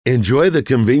Enjoy the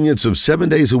convenience of 7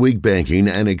 days a week banking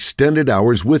and extended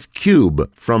hours with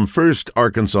Cube from First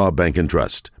Arkansas Bank and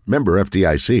Trust. Member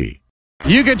FDIC.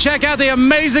 You can check out the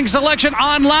amazing selection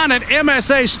online at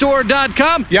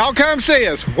msastore.com. Y'all come see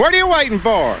us. What are you waiting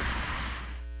for?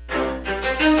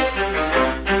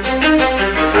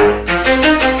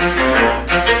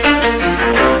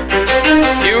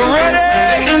 You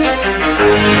ready?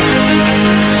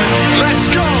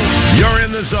 Let's go. You're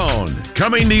in the zone.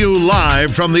 Coming to you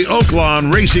live from the Oaklawn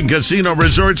Racing Casino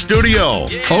Resort Studio.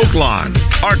 Oaklawn,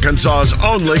 Arkansas's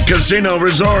only casino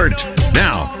resort.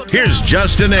 Now, here's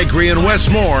Justin Acree and Wes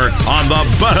Moore on the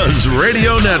Buzz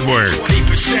Radio Network.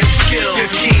 20% skill,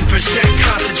 15%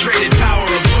 concentrated power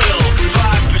of will,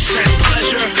 5%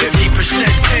 pleasure, 50%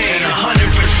 pain, 100%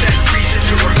 reason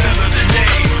to remember the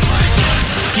name.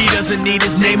 He doesn't need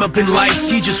his name up in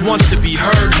lights, he just wants to be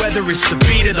heard, whether it's the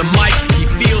beat of the mic. He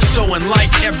feels so unlike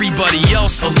everybody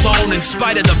else, alone, in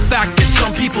spite of the fact that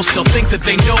some people still think that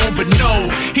they know, but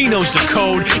no, he knows the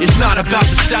code. It's not about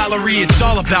the salary, it's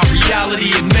all about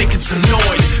reality and making some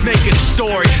noise, making a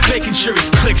story, making sure his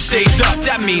click stays up.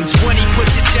 That means when he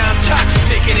puts it down, Tox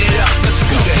picking it up. Let's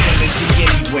go. Who the hell is he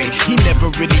anyway? He never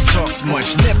really talks much,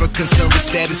 never concerned with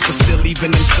status, but still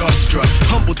even him starstruck.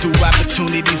 Humble through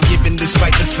opportunities given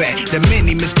despite the fact that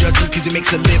many misjudge him because he makes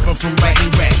a living from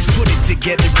writing raps. Put it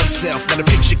together himself, now the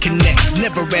picture connects.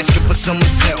 Never asking for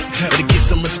someone's help or to get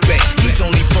some respect. He's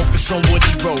only focused on what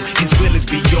he wrote. His will is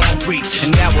beyond reach,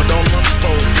 and now it all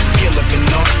unfolds. The skill of an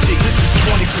artist. This is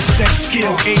 20%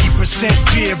 skill, 80%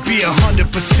 fear, be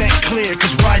 100% clear,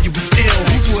 cause Ryu was ill.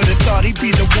 Who would've thought he'd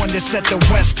be the one that set the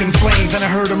West in flames? And I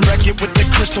heard him wreck it with the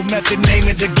crystal method, name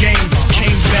of the game.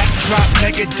 Came back, dropped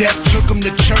Megadeth, took him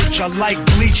to church. I like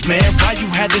Bleach, man. Ryu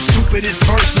had the stupidest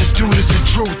verse, this dude is the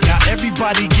truth. Now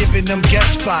everybody giving them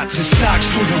guest spots and stocks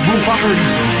through the roof. I heard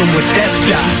him from with that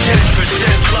stock.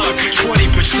 10% luck,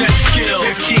 20% skill,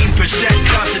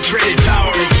 15% concentrated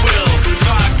power of will,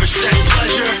 5%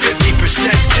 pleasure,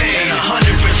 50% pain,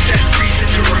 100% reason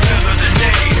to remember the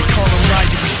name. They call him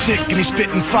Ryu, he's sick and he's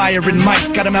spitting fire and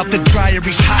Mike got him out the dryer,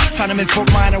 he's hot. Found him in Fort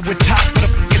Minor with top for the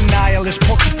fucking nihilist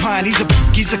porcupine. He's a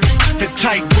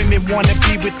type women wanna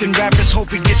be within rappers. Hope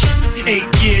he gets 8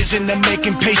 years in the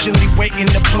making, patiently waiting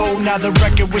to blow. Now the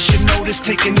record with your notice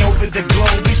taking over the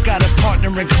globe. He's got a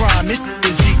partner in crime, his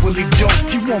is equally dope.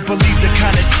 You won't believe the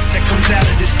kind of that comes out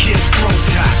of this kid's throat.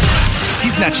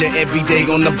 He's not your everyday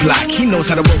on the block. He knows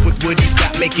how to work with what he's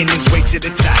got, making his way to the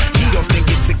top. He often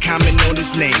gets a comment on his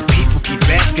name. People keep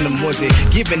asking him, was it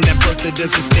given that birth that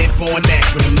doesn't stand for an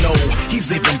acronym? No, he's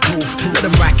living proof. Let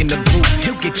him rock in the booth.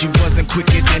 He'll get you buzzing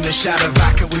quicker than a shot of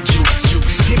vodka with juice.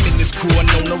 Him and his crew are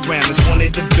known around as one of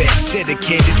the best.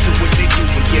 Dedicated to what they do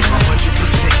and give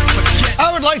 100%. I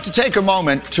would like to take a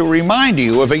moment to remind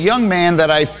you of a young man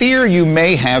that I fear you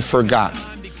may have forgotten.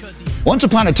 Once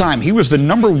upon a time, he was the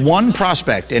 #1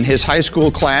 prospect in his high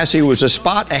school class. He was a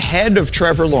spot ahead of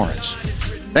Trevor Lawrence.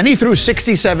 Then he threw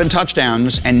 67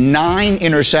 touchdowns and 9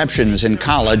 interceptions in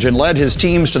college and led his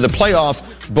teams to the playoff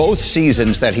both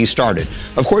seasons that he started.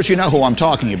 Of course, you know who I'm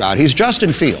talking about. He's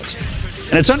Justin Fields.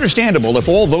 And it's understandable if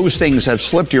all those things have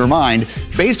slipped your mind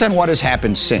based on what has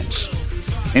happened since.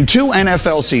 In 2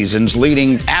 NFL seasons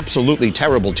leading absolutely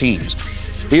terrible teams,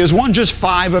 he has won just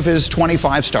 5 of his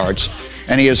 25 starts,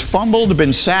 and he has fumbled,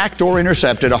 been sacked, or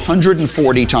intercepted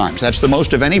 140 times. That's the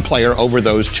most of any player over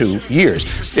those 2 years.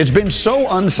 It's been so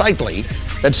unsightly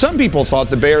that some people thought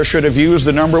the Bears should have used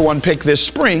the #1 pick this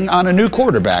spring on a new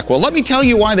quarterback. Well, let me tell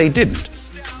you why they didn't.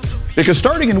 Because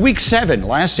starting in Week 7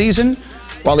 last season,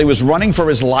 while he was running for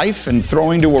his life and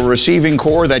throwing to a receiving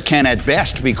core that can at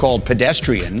best be called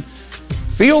pedestrian,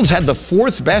 Fields had the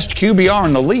 4th best QBR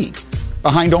in the league,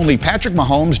 behind only Patrick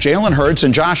Mahomes, Jalen Hurts,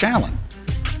 and Josh Allen.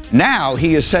 Now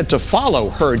he is set to follow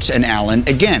Hurts and Allen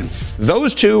again.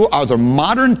 Those two are the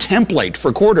modern template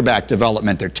for quarterback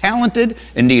development. They're talented,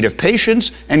 in need of patience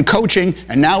and coaching,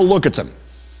 and now look at them.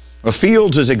 Well,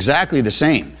 Fields is exactly the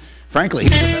same. Frankly,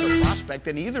 he's a better prospect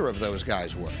than either of those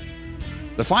guys were.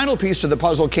 The final piece to the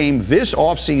puzzle came this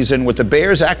offseason with the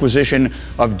Bears' acquisition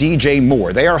of DJ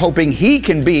Moore. They are hoping he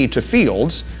can be to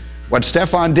Fields what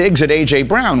Stephon Diggs and A.J.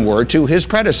 Brown were to his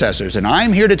predecessors. And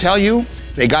I'm here to tell you,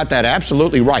 they got that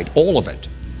absolutely right, all of it.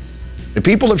 The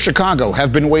people of Chicago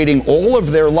have been waiting all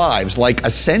of their lives, like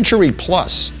a century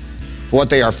plus, for what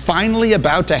they are finally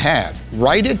about to have.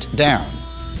 Write it down.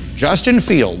 Justin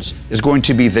Fields is going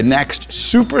to be the next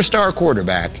superstar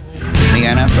quarterback in the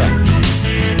NFL.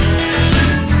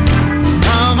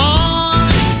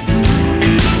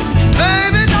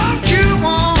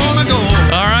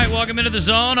 Welcome into the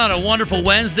zone on a wonderful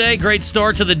Wednesday. Great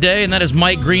start to the day, and that is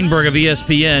Mike Greenberg of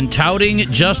ESPN touting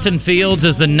Justin Fields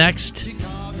as the next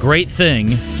great thing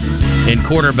in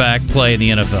quarterback play in the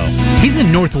NFL. He's a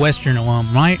Northwestern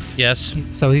alum, right? Yes.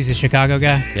 So he's a Chicago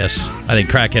guy? Yes. I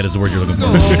think crackhead is the word you're looking for.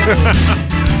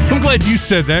 I'm glad you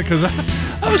said that because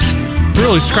I was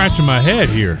really scratching my head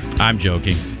here. I'm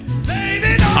joking.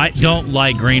 I don't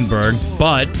like Greenberg,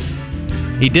 but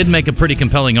he did make a pretty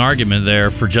compelling argument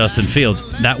there for Justin Fields.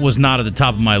 That was not at the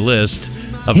top of my list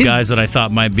of guys that I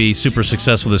thought might be super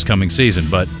successful this coming season.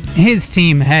 But his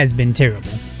team has been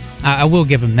terrible. I will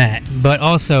give him that. But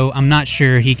also, I'm not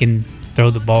sure he can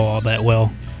throw the ball all that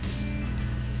well.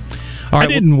 I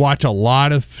didn't watch a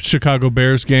lot of Chicago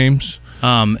Bears games.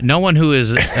 No one who is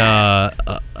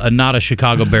not a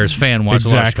Chicago Bears fan watched a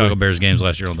lot of Chicago Bears games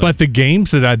last year. But the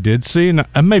games that I did see, and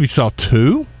I maybe saw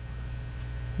 2,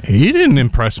 he didn't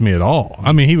impress me at all.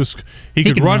 I mean, he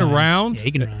could run around. Yeah,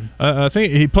 he can run. I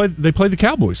think they played the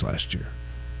Cowboys last year,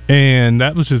 and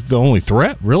that was the only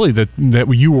threat really that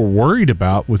you were worried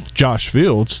about with Josh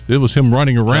Fields. It was him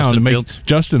running around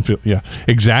Justin Fields. Yeah,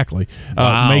 exactly.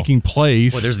 Wow. Making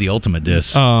plays. Boy, there's the ultimate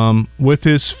diss. With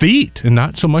his feet and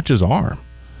not so much his arm.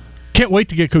 Can't wait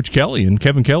to get Coach Kelly and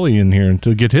Kevin Kelly in here and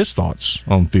to get his thoughts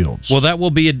on Fields. Well, that's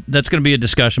going to be a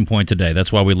discussion point today.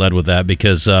 That's why we led with that,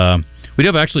 because we do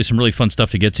have actually some really fun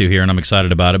stuff to get to here, and I'm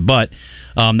excited about it. But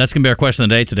that's going to be our question of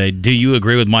the day today. Do you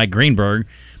agree with Mike Greenberg?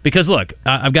 Because, look,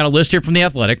 I've got a list here from The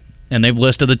Athletic, and they've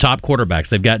listed the top quarterbacks.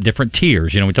 They've got different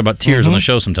tiers. You know, we talk about tiers on the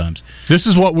show sometimes. This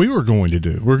is what we were going to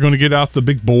do. We're going to get out the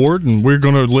big board, and we're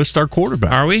going to list our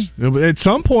quarterbacks. Are we? At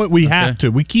some point, we have to.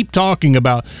 We keep talking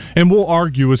about, and we'll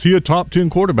argue, is he a top 10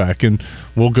 quarterback? And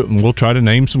we'll try to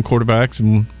name some quarterbacks,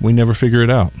 and we never figure it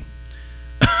out.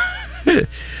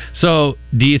 So,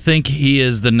 do you think he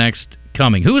is the next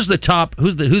coming? Who's the top?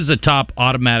 Who's the top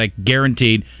automatic,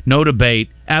 guaranteed, no debate,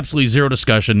 absolutely zero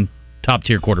discussion, top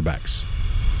tier quarterbacks?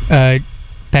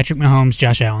 Patrick Mahomes,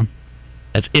 Josh Allen.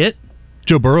 That's it?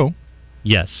 Joe Burrow.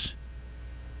 Yes.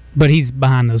 But he's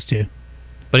behind those two.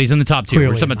 But he's in the top tier.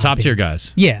 Clearly We're talking about top tier guys.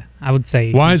 Yeah, I would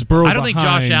say. Why is Burrow I don't think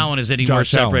Josh Allen is anywhere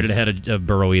separated ahead of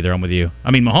Burrow either. I'm with you.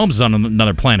 I mean, Mahomes is on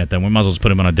another planet then. We might as well just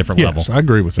put him on a different level. Yes, I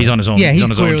agree with that. He's on his own. Yeah, he's on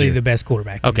his clearly own the best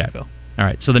quarterback. Okay. In the NFL. All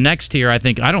right. So the next tier, I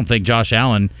don't think Josh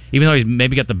Allen, even though he's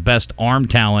maybe got the best arm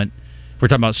talent, if we're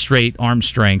talking about straight arm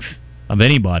strength of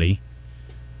anybody,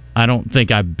 I don't think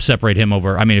I'd separate him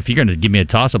over. I mean, if you're going to give me a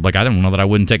toss-up, like I don't know that I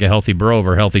wouldn't take a healthy Burrow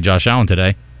over a healthy Josh Allen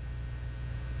today.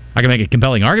 I can make a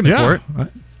compelling argument for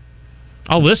it.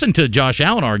 I'll listen to Josh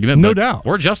Allen argument, no doubt,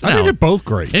 or Justin Allen. I think they're both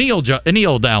great. Any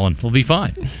old Allen will be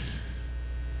fine.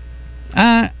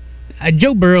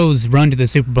 Joe Burrow's run to the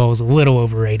Super Bowl is a little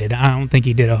overrated. I don't think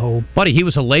he did a whole. Buddy, he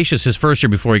was hellacious his first year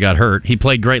before he got hurt. He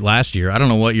played great last year. I don't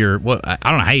know I don't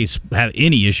know how you have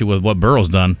any issue with what Burrow's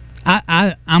done.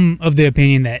 I'm of the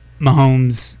opinion that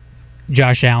Mahomes,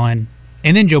 Josh Allen,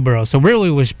 and then Joe Burrow. So really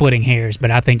we're splitting hairs,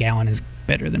 but I think Allen is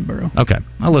better than Burrow. Okay,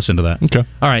 I'll listen to that. Okay.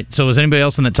 All right, so is anybody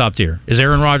else in that top tier? Is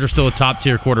Aaron Rodgers still a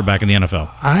top-tier quarterback in the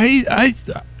NFL?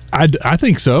 I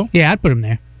think so. Yeah, I'd put him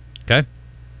there. Okay.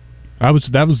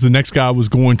 That was the next guy I was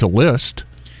going to list.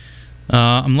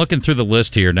 I'm looking through the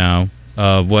list here now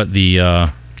of what the...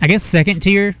 I guess second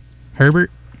tier,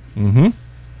 Herbert. Mm-hmm.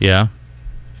 Yeah.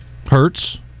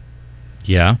 Hurts.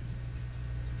 Yeah.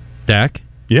 Dak.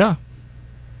 Yeah.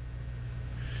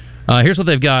 Here's what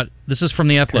they've got. This is from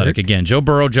The Athletic. Again, Joe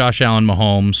Burrow, Josh Allen,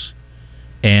 Mahomes,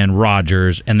 and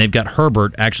Rodgers. And they've got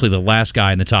Herbert, actually the last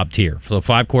guy in the top tier. So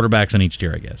 5 quarterbacks in each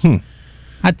tier, I guess.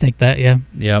 I'd take that, yeah.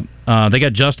 Yep. They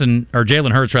got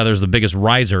Jalen Hurts, rather, is the biggest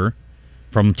riser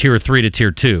from tier 3 to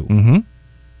tier 2.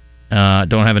 Mm-hmm.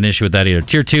 Don't have an issue with that either.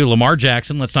 Tier 2, Lamar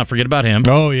Jackson. Let's not forget about him.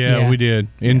 Oh, yeah. We did.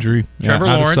 Injury. Trevor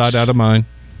Lawrence. Out of sight, out of mind.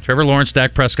 Trevor Lawrence,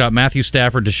 Dak Prescott, Matthew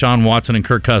Stafford, Deshaun Watson, and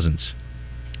Kirk Cousins.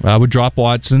 I would drop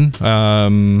Watson.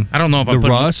 I don't know if I'm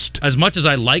rust. As much as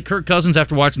I like Kirk Cousins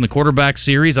after watching the quarterback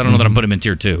series, I don't know that I'm putting him in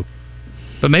tier 2.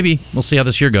 But maybe we'll see how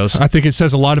this year goes. I think it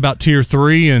says a lot about tier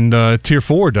 3 and tier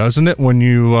 4, doesn't it? When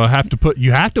you have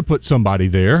to put somebody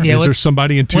there. Yeah, is there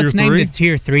somebody in tier 3? Let's name the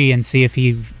tier 3 and see if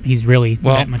he's really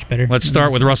that much better. Let's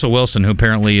start with Russell Wilson, who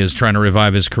apparently is trying to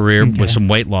revive his career with some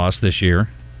weight loss this year.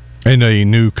 And a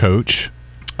new coach.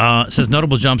 It says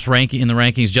notable jumps in the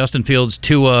rankings: Justin Fields,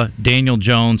 Tua, Daniel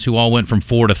Jones, who all went from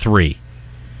 4 to 3.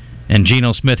 And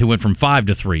Geno Smith, who went from 5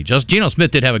 to 3. Geno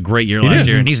Smith did have a great year last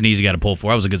year, and he's an easy guy to pull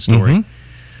for. That was a good story.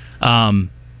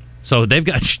 So they've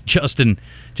got Justin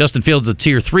Fields, a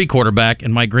tier 3 quarterback,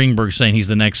 and Mike Greenberg saying he's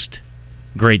the next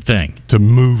great thing to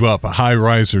move up, a high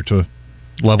riser to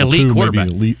level elite 2, quarterback.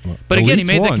 Maybe elite. But again, he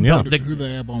made one, who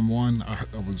they have on 1? I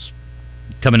was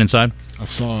coming inside? I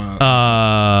saw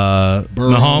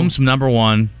Mahomes, number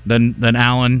 1. Then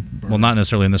Allen. Burrow. Well, not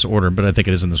necessarily in this order, but I think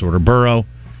it is in this order. Burrow.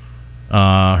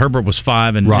 Herbert was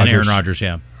 5, and Aaron Rodgers,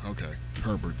 yeah. Okay,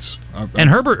 Herbert's.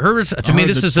 Herbert's, to me,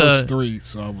 this is a... 3,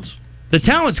 so I was... The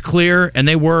talent's clear, and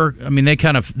they were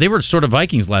sort of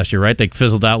Vikings last year, right? They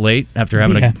fizzled out late after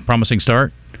having a promising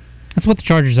start. That's what the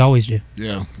Chargers always do.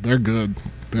 Yeah, they're good.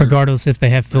 Regardless if they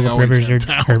have Phillip Rivers or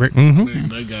Herbert.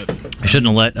 I shouldn't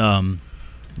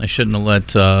have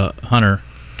let Hunter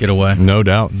get away. No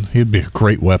doubt. He'd be a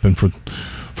great weapon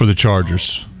for the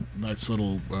Chargers. Nice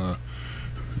little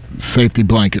safety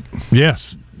blanket.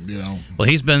 Yes. Well,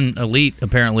 he's been elite,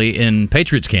 apparently, in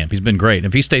Patriots camp. He's been great.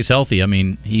 If he stays healthy, I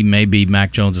mean, he may be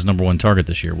Mac Jones' number 1 target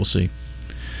this year. We'll see.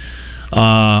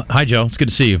 Hi, Joe. It's good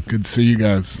to see you. Good to see you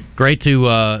guys. Great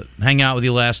to hang out with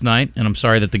you last night, and I'm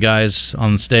sorry that the guys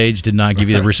on stage did not give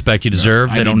you the respect you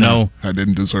deserve. They don't know. I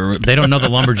didn't deserve it. They don't know the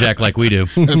lumberjack like we do.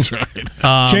 That's right.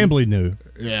 Chambly knew.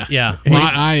 Yeah. Well,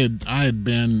 I had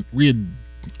been. We had.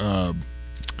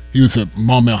 He was at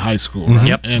Maumelle High School, right?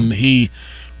 Yep. And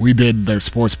we did their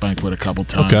sports banquet a couple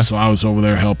times. Okay. So I was over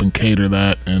there helping cater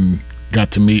that, and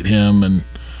got to meet him and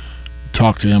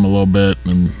talk to him a little bit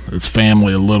and his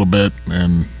family a little bit,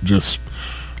 and just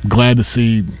glad to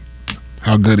see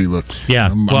how good he looks. Yeah,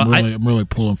 I'm really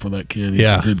pulling for that kid. He's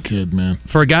a good kid, man.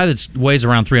 For a guy that weighs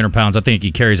around 300 pounds, I think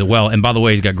he carries it well. And by the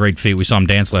way, he's got great feet. We saw him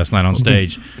dance last night on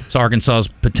stage. So Arkansas's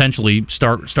potentially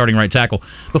starting right tackle.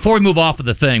 Before we move off of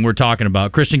the thing we're talking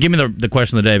about, Christian, give me the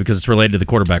question of the day because it's related to the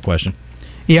quarterback question.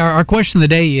 Yeah, our question of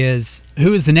the day is,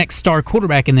 who is the next star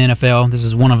quarterback in the NFL? This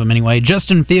is one of them anyway.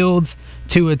 Justin Fields,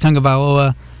 Tua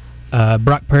Tagovailoa,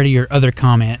 Brock Purdy, or other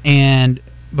comment. And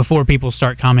before people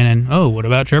start commenting, oh, what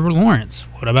about Trevor Lawrence?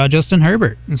 What about Justin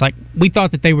Herbert? It's like, we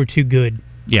thought that they were too good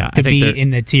to be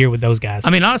in the tier with those guys.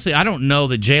 I mean, honestly, I don't know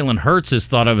that Jalen Hurts is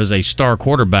thought of as a star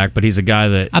quarterback, but he's a guy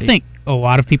that... I think a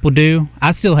lot of people do.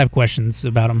 I still have questions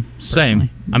about him. Same.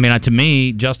 I mean, to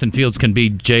me, Justin Fields can be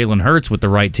Jalen Hurts with the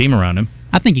right team around him.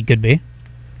 I think he could be.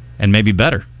 And maybe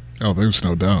better. Oh, there's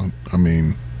no doubt. I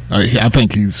mean... I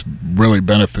think he's really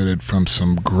benefited from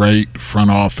some great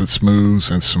front office moves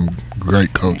and some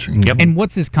great coaching. Yep. And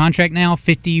what's his contract now?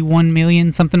 $51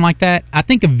 million, something like that? I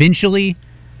think eventually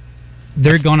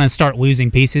they're going to start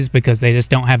losing pieces because they just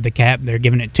don't have the cap. They're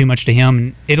giving it too much to him,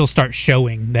 and it'll start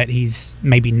showing that he's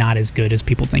maybe not as good as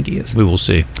people think he is. We will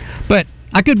see. But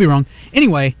I could be wrong.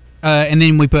 Anyway, and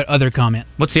then we put other comment.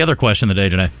 What's the other question of the day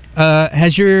today?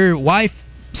 Has your wife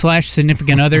 /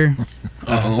 significant other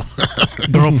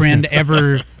girlfriend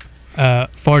ever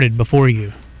farted before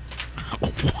you?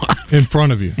 What? In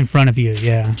front of you. In front of you,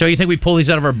 yeah. Joe, you think we pull these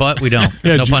out of our butt? We don't.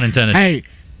 Yeah, no pun intended. Hey,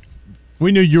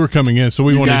 we knew you were coming in, so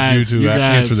we wanted you to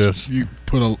answer this. You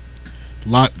put a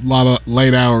lot of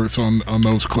late hours on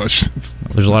those questions.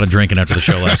 There's a lot of drinking after the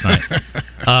show last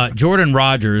night. Jordan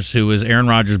Rodgers, who is Aaron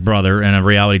Rodgers' brother and a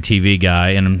reality TV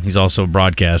guy, and he's also a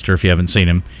broadcaster if you haven't seen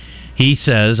him, he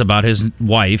says about his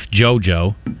wife,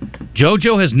 JoJo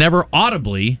has never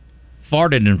audibly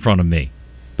farted in front of me.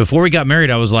 Before we got married,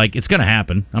 I was like, it's going to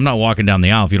happen. I'm not walking down the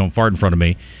aisle if you don't fart in front of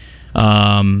me.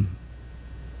 And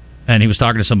he was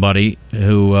talking to somebody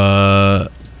who... and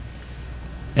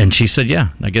she said, yeah,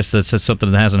 I guess that's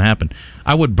something that hasn't happened.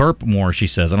 I would burp more, she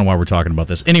says. I don't know why we're talking about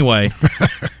this. Anyway,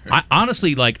 I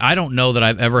honestly, I don't know that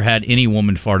I've ever had any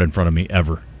woman fart in front of me,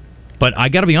 ever. But I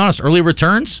got to be honest, early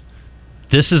returns...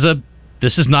 This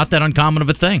is not that uncommon of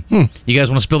a thing. You guys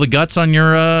want to spill the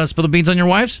beans on your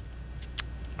wives?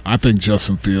 I think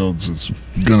Justin Fields is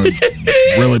going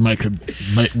to really make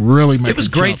It was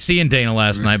great seeing Dana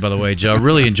last night, by the way, Joe.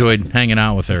 Really enjoyed hanging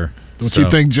out with her. Don't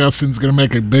you think Justin's going to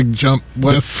make a big jump,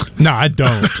 Wes? No, I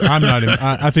don't. I'm not.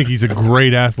 I think he's a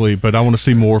great athlete, but I want to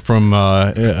see more from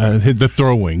the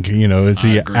throwing. Is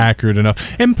he accurate enough?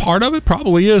 And part of it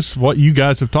probably is what you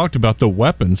guys have talked about, the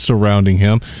weapons surrounding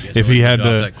him. If he had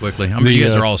that quickly, I mean, you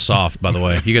guys are all soft, by the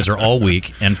way. You guys are all weak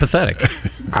and pathetic.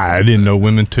 I didn't know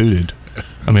women tooted.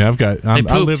 I mean, I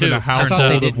live too. in a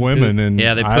household of women, and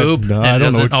yeah, they poop. And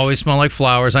it doesn't always smell like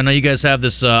flowers. I know you guys have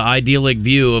this idyllic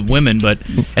view of women,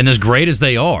 and as great as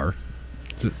they are,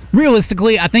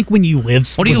 realistically, I think when you live,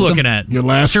 what are you looking at? Your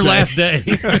last day.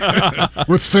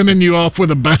 We're sending you off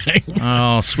with a bang.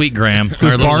 Oh, sweet Graham.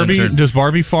 Does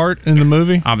Barbie fart in the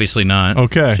movie? Obviously not.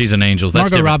 Okay, she's an angel. That's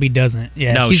Margot different. Robbie doesn't.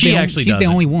 Yeah, no, she actually doesn't. She's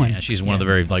the only one. Yeah, she's one of the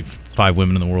very 5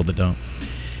 women in the world that don't.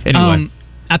 Anyway.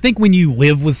 I think when you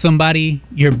live with somebody,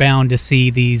 you're bound to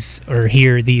see these or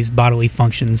hear these bodily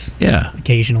functions. Yeah,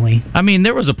 occasionally. I mean,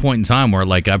 there was a point in time where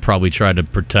I probably tried to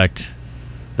protect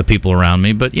the people around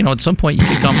me. But, at some point you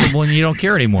get comfortable and you don't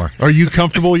care anymore. Are you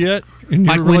comfortable yet in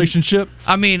your relationship?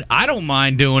 I mean, I don't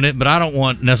mind doing it, but I don't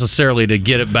want necessarily to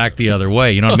get it back the other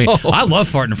way. You know what I mean? I love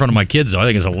farting in front of my kids, though. I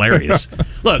think it's hilarious.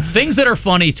 Look, things that are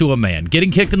funny to a man.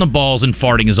 Getting kicked in the balls and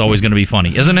farting is always going to be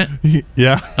funny, isn't it?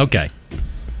 Yeah. Okay.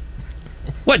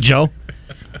 What, Joe?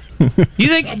 You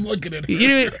think? I'm looking at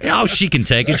her. Oh, she can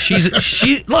take it.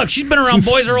 She's been around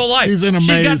boys her whole life. She's in a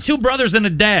maze. She's got 2 brothers and a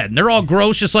dad, and they're all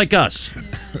gross just like us.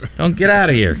 Don't get out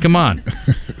of here. Come on.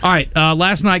 All right,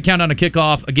 last night, countdown to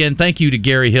kickoff. Again, thank you to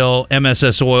Gary Hill,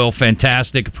 MSS Oil,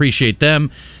 fantastic. Appreciate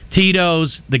them.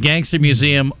 Tito's, the Gangster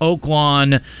Museum,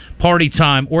 Oaklawn, Party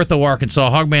Time, Ortho,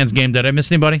 Arkansas, Hogman's Game. Did I miss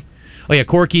anybody? Oh, yeah,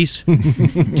 Corky's.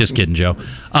 Just kidding, Joe.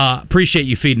 Appreciate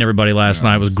you feeding everybody last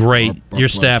night. It was great. Your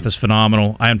staff is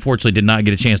phenomenal. I unfortunately did not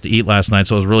get a chance to eat last night,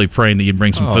 so I was really praying that you'd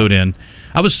bring some food in.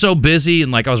 I was so busy,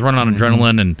 and I was running on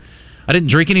adrenaline, and I didn't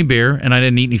drink any beer, and I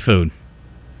didn't eat any food.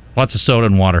 Lots of soda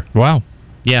and water. Wow.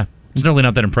 Yeah. It's really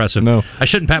not that impressive. No. I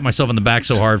shouldn't pat myself on the back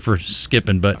so hard for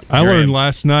skipping, but I learned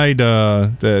last night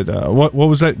that what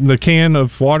was that? The can of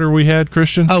water we had,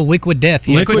 Christian? Oh, Liquid Death.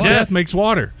 Yeah. Liquid Death makes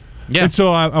water. Yeah. And so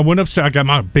I went upstairs. I got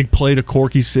my big plate of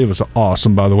Corky's. It was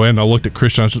awesome, by the way. And I looked at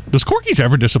Christian. I said, "Does Corky's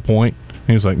ever disappoint?" And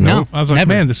he was like, "No." I was like,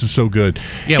 never. "Man, this is so good."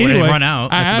 Yeah, anyway, when they run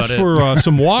out, I that's asked about for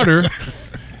some water.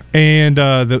 And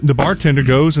the bartender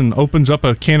goes and opens up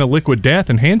a can of Liquid Death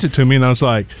and hands it to me, and I was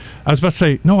about to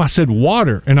say, no, I said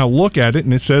water. And I look at it,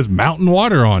 and it says Mountain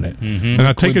Water on it. Mm-hmm. And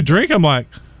I take a drink, I'm like,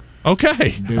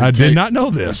 okay, I did not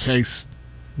know this. It tastes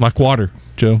like water,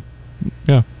 Joe.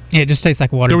 Yeah. Yeah, it just tastes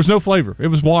like water. There was no flavor. It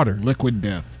was water. Liquid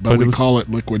Death. But we call it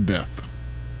Liquid Death.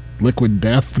 Liquid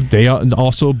Death? They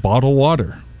also bottle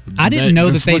water. I didn't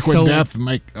know that they Liquid sold... Death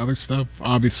make other stuff,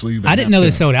 obviously. I didn't know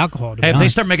they sold alcohol, to be Hey, if they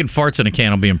honest. start making farts in a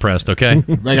can, I'll be impressed, okay?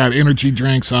 They got energy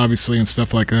drinks, obviously, and stuff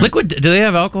like that. Liquid, do they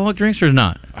have alcoholic drinks or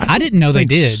not? I didn't know they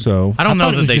did. So I don't know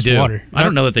thought it that was they just do. water. I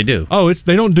don't know that they do. Oh,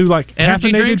 they don't do like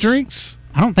Energy caffeinated drinks?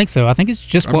 I don't think so. I think it's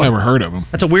just I've water. never heard of them.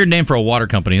 That's a weird name for a water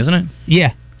company, isn't it?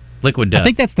 Yeah. Liquid Death. I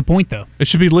think that's the point, though. It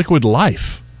should be Liquid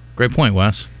Life. Great point,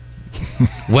 Wes.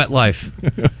 Wet Life.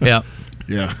 Yeah.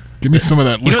 Yeah. Give me some of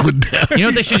that Liquid Death. You know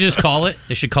what they should just call it?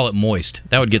 They should call it Moist.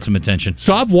 That would get some attention.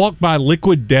 So I've walked by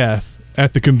Liquid Death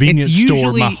at the convenience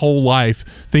store my whole life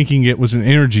thinking it was an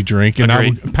energy drink, and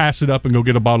Agreed. I would pass it up and go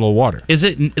get a bottle of water. Is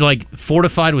it like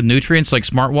fortified with nutrients like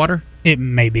Smart Water? It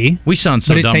may be. We sound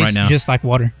so but dumb it tastes right now. just like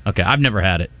water. Okay, I've never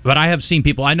had it, but I have seen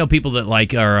people. I know people that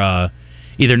are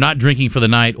either not drinking for the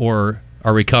night or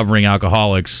are recovering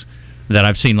alcoholics that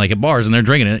I've seen at bars, and they're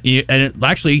drinking it. And it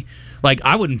actually,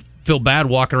 I wouldn't feel bad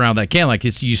walking around that can.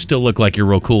 You still look like you're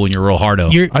real cool and you're real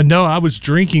hardo. I know. I was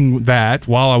drinking that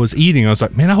while I was eating. I was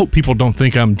like, man, I hope people don't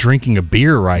think I'm drinking a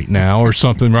beer right now or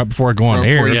something right before I go on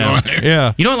air.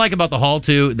 Yeah. You know what I like about the Hall,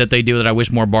 too, that they do that I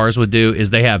wish more bars would do, is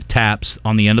they have taps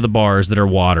on the end of the bars that are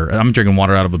water. I'm drinking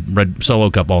water out of a red Solo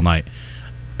cup all night.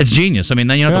 It's genius. I mean,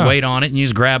 then you don't have to wait on it, and you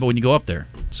just grab it when you go up there.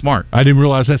 Smart. I didn't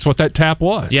realize that's what that tap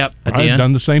was. Yep. I've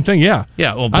done the same thing. Yeah.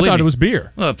 Yeah. Well, I thought it was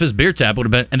beer. Well, if it's beer tap, would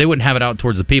have been, and they wouldn't have it out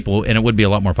towards the people, and it would be a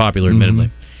lot more popular,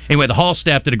 admittedly. Anyway, the Hall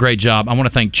staff did a great job. I want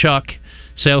to thank Chuck.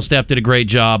 Sales staff did a great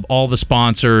job. All the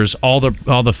sponsors, all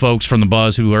the folks from the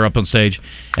Buzz who were up on stage,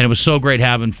 and it was so great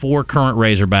having 4 current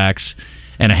Razorbacks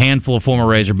and a handful of former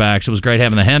Razorbacks. It was great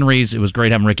having the Henrys. It was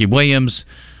great having Ricky Williams.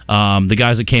 The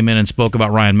guys that came in and spoke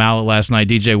about Ryan Mallett last night.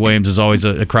 DJ Williams is always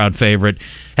a crowd favorite.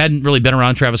 Hadn't really been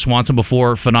around Travis Swanson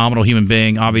before. Phenomenal human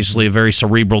being. Obviously a very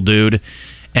cerebral dude.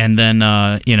 And then,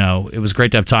 it was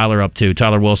great to have Tyler up, too.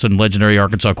 Tyler Wilson, legendary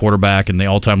Arkansas quarterback and the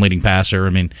all-time leading passer. I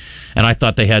mean, and I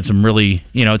thought they had some really,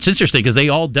 it's interesting because they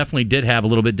all definitely did have a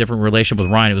little bit different relationship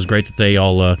with Ryan. It was great that they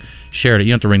all shared it.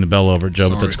 You don't have to ring the bell over it, Joe,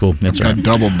 but that's cool. That's I've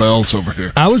got double bells over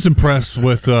here. I was impressed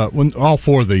with when all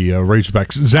 4 of the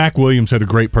Razorbacks. Zach Williams had a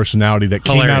great personality that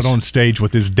came out on stage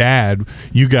with his dad.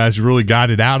 You guys really got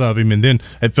it out of him, and then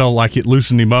it felt like it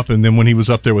loosened him up, and then when he was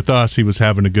up there with us, he was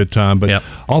having a good time. But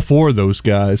all 4 of those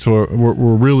guys were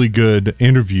really good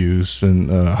interviews, and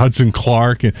Hudson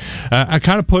Clark. And I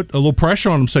kind of put a little pressure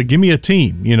on him, said, give me a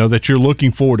team, that you're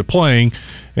looking forward to playing.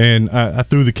 And I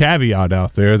threw the caveat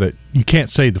out there that you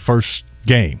can't say the first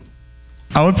game.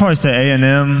 I would probably say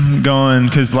A&M going,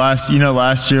 because last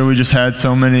year we just had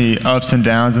so many ups and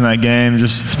downs in that game.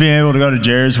 Just being able to go to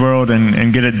Jerry's World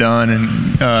and get it done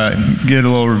and get a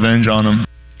little revenge on them.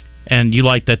 And you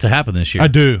like that to happen this year? I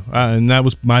do, and that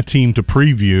was my team to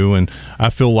preview, and I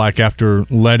feel like after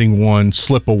letting one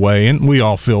slip away, and we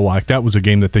all feel like that was a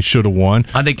game that they should have won.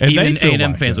 I think and even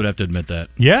A&M like fans would have to admit that.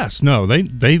 Yes, no, they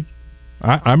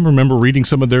I remember reading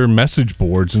some of their message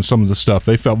boards and some of the stuff.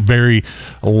 They felt very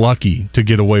lucky to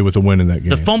get away with a win in that game.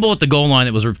 The fumble at the goal line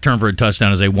that was returned for a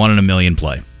touchdown is a 1 in a million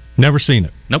play. Never seen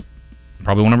it. Nope.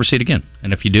 Probably won't ever see it again.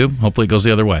 And if you do, hopefully it goes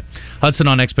the other way. Hudson,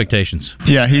 on expectations.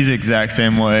 Yeah, he's the exact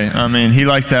same way. I mean, he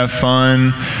likes to have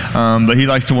fun, but he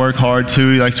likes to work hard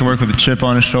too. He likes to work with a chip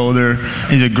on his shoulder.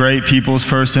 He's a great people's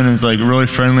person and is like really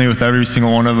friendly with every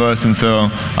single one of us, and so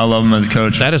I love him as a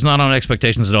coach. That is not on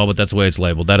expectations at all, but that's the way it's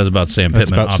labeled. That is about Sam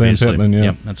Pittman, about obviously. Sam Pittman,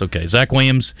 yeah. That's okay. Zach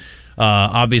Williams,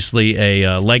 obviously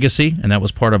a legacy, and that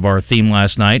was part of our theme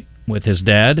last night with his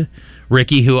dad,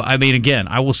 Ricky, who, I mean, again,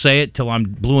 I will say it till I'm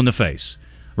blue in the face.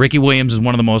 Ricky Williams is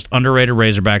one of the most underrated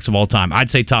Razorbacks of all time. I'd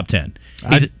say top 10.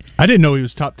 I didn't know he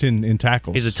was top 10 in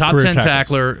tackles. He's a top 10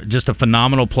 tackler, just a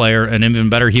phenomenal player, an even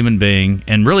better human being,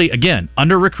 and really, again,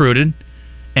 under-recruited,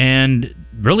 and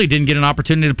really didn't get an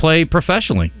opportunity to play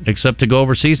professionally, except to go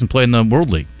overseas and play in the World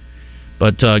League.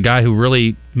 But a guy who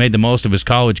really made the most of his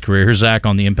college career. Here's Zach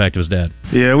on the impact of his dad.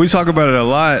 Yeah, we talk about it a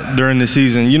lot during the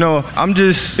season. You know, I'm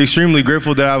just extremely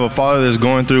grateful that I have a father that's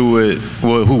going through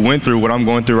who went through what I'm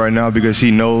going through right now, because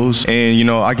he knows. And, you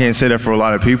know, I can't say that for a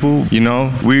lot of people. You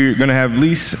know, we're going to have at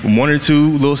least 1 or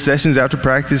 2 little sessions after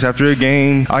practice, after a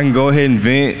game. I can go ahead and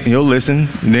vent. He'll listen.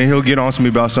 And then he'll get on to me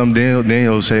about something. Then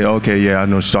he'll say, okay, yeah, I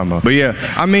know what you're talking about. But, yeah,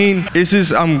 I mean, it's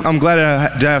just I'm glad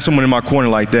to have someone in my corner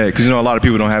like that, because, you know, a lot of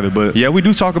people don't have it. But, yeah, we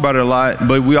do talk about it a lot,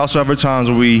 but we also have our times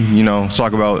where we, you know,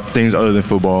 talk about things other than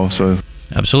football. So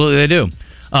absolutely, they do.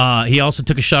 He also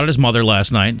took a shot at his mother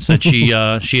last night. Said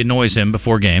she annoys him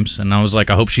before games, and I was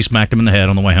like, I hope she smacked him in the head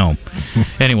on the way home.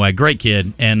 Anyway, great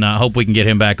kid, and I hope we can get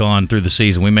him back on through the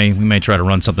season. We may try to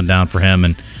run something down for him.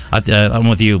 And I'm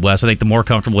with you, Wes. I think the more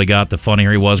comfortable he got, the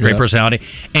funnier he was. Great personality,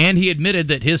 and he admitted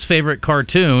that his favorite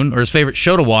cartoon or his favorite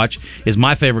show to watch is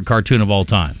my favorite cartoon of all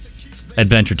time,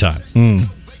 Adventure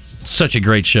Time. Such a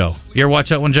great show. You ever watch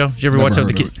that one, Joe? Did you ever watch that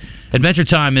with the kid? Adventure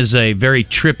Time is a very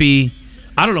trippy.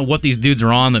 I don't know what these dudes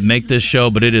are on that make this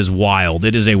show, but it is wild.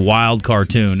 It is a wild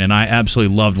cartoon, and I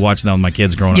absolutely loved watching that with my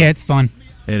kids growing up. Yeah, it's fun.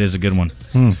 It is a good one.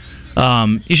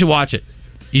 You should watch it.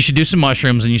 You should do some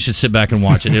mushrooms, and you should sit back and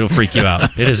watch it. It'll freak you out.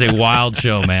 It is a wild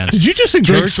show, man. Did you just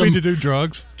encourage me to do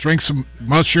drugs? Drink some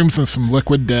mushrooms and some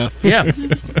liquid death. Yeah.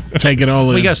 Take it all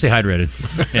in. We got to stay hydrated.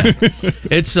 Yeah.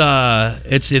 It's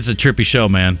a trippy show,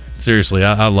 man. Seriously,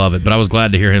 I love it. But I was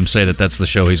glad to hear him say that that's the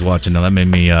show he's watching. Now, that made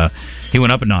me... he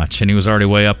went up a notch, and he was already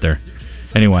way up there.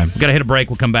 Anyway, we got to hit a break.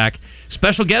 We'll come back.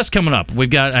 Special guests coming up. We've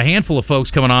got a handful of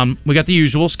folks coming on. We got the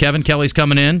usuals. Kevin Kelly's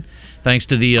coming in, thanks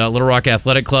to the Little Rock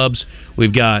Athletic Clubs.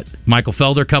 We've got Michael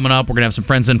Felder coming up. We're going to have some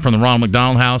friends in from the Ronald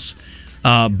McDonald House.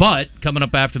 But coming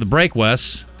up after the break,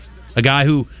 Wes, a guy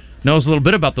who knows a little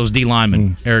bit about those D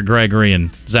linemen, Eric Gregory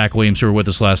and Zach Williams, who were with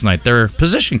us last night. Their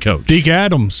position coach. Deke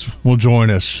Adams will join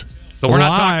us. But we're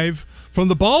not live from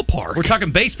the ballpark. We're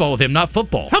talking baseball with him, not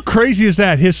football. How crazy is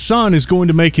that? His son is going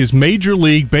to make his Major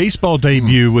League Baseball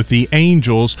debut with the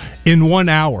Angels in 1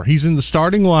 hour. He's in the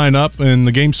starting lineup, and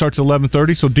the game starts at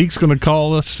 11:30, so Deke's going to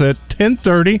call us at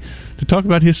 10:30 to talk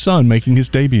about his son making his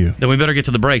debut. Then we better get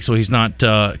to the break so he's not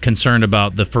concerned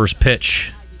about the first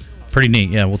pitch. Pretty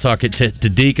neat. Yeah, we'll talk to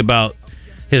Deke about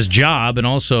his job and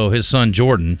also his son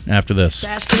Jordan after this.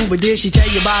 That's cool, but did she tell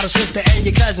you about her sister and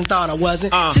your cousin thought I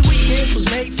wasn't? See, weekends was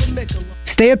made for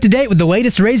Michelob. Stay up to date with the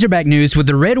latest Razorback news with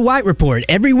the Red White Report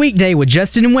every weekday with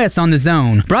Justin and Wes on The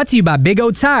Zone. Brought to you by Big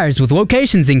O Tires with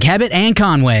locations in Cabot and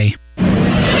Conway.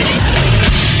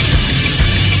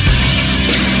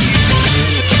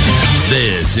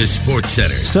 This is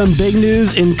SportsCenter. Some big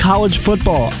news in college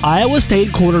football. Iowa State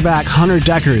quarterback Hunter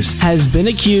Dekkers has been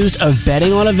accused of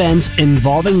betting on events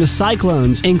involving the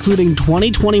Cyclones, including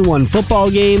 2021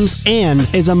 football games, and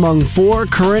is among 4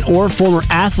 current or former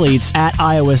athletes at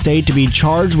Iowa State to be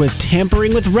charged with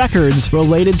tampering with records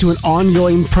related to an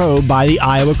ongoing probe by the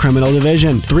Iowa Criminal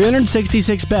Division.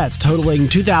 366 bets totaling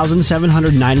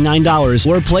 $2,799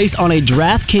 were placed on a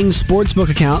DraftKings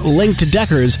sportsbook account linked to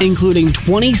Dekkers, including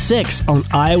 26 on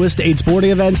Iowa State sporting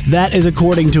events. That is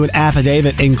according to an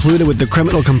affidavit included with the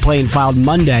criminal complaint filed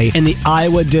Monday in the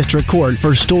Iowa District Court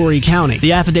for Story County.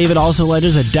 The affidavit also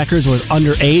alleges that Dekkers was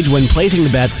underage when placing the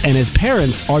bets, and his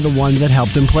parents are the ones that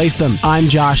helped him place them. I'm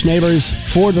Josh Neighbors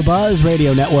for the Buzz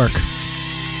Radio Network.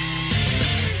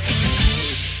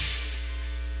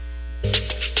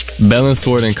 Bell and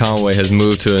Sword in Conway has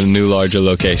moved to a new, larger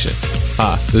location.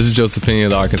 This is Joseph Pena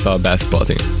of the Arkansas basketball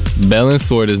team. Bell and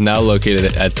Sword is now located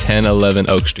at 1011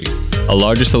 Oak Street. A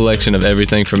larger selection of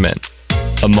everything for men.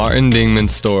 A Martin Dingman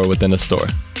store within a store.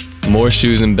 More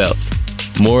shoes and belts.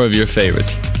 More of your favorites.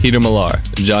 Peter Millar,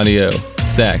 Johnny O,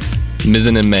 Saks,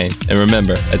 Mizzen and Main, and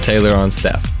remember, a tailor on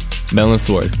staff. Bell &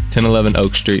 Sword, 1011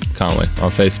 Oak Street, Conway,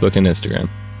 on Facebook and Instagram.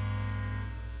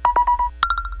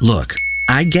 Look,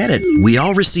 I get it. We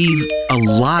all receive a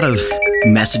lot of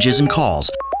messages and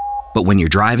calls. But when you're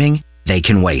driving, they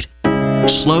can wait.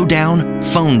 Slow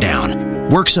down, phone down.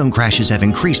 Work zone crashes have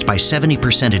increased by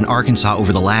 70% in Arkansas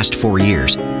over the last 4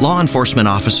 years. Law enforcement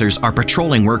officers are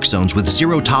patrolling work zones with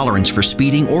zero tolerance for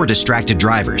speeding or distracted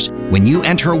drivers. When you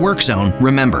enter a work zone,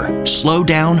 remember, slow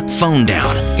down, phone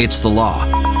down. It's the law.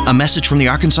 A message from the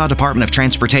Arkansas Department of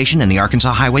Transportation and the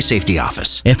Arkansas Highway Safety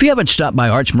Office. If you haven't stopped by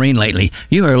Arch Marine lately,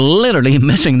 you are literally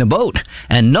missing the boat.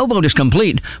 And no boat is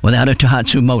complete without a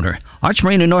Tohatsu motor. Arch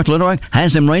Marine in North Little Rock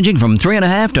has them ranging from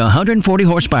 3.5 to 140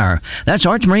 horsepower. That's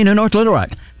Arch Marine in North Little Rock.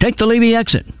 Take the Levy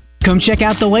exit. Come check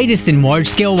out the latest in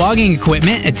large-scale logging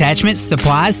equipment, attachments,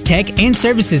 supplies, tech, and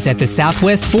services at the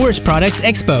Southwest Forest Products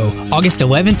Expo, August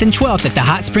 11th and 12th at the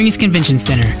Hot Springs Convention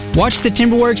Center. Watch the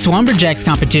Timberworks Lumberjacks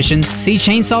competition, see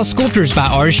chainsaw sculptures by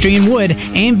Artistry and Wood,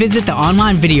 and visit the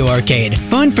online video arcade.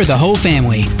 Fun for the whole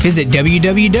family. Visit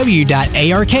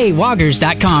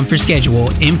www.arkloggers.com for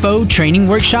schedule, info, training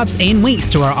workshops, and links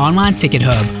to our online ticket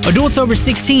hub. Adults over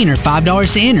 16 are $5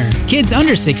 to enter. Kids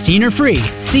under 16 are free.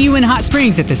 See you in Hot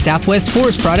Springs at the Southwest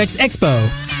Forest Products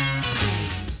Expo.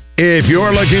 If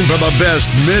you're looking for the best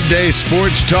midday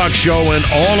sports talk show in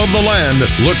all of the land,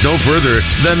 look no further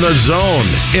than The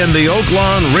Zone in the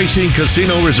Oaklawn Racing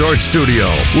Casino Resort Studio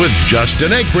with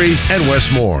Justin Acree and Wes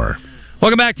Moore.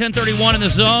 Welcome back, 1031 in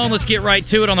The Zone. Let's get right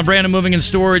to it on the Brandon Moving and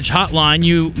Storage hotline.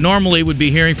 You normally would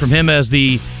be hearing from him as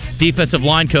the defensive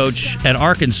line coach at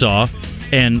Arkansas,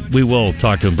 and we will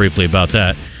talk to him briefly about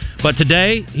that. But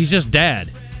today, he's just dad.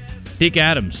 Deke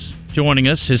Adams joining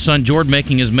us. His son Jordan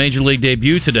making his Major League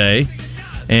debut today.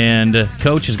 And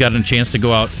Coach has gotten a chance to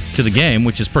go out to the game,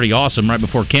 which is pretty awesome right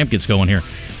before camp gets going here.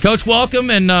 Coach,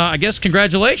 welcome, and I guess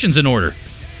congratulations in order.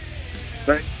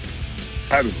 Thank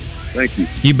you.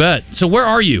 You bet. So where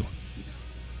are you?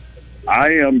 I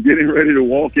am getting ready to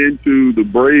walk into the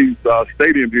Braves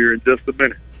stadium here in just a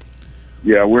minute.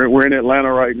 Yeah, we're in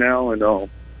Atlanta right now, and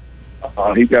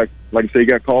he got, like I say, he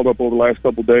got called up over the last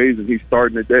couple of days, and he's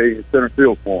starting the day in center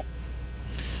field for him.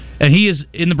 And he is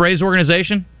in the Braves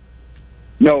organization?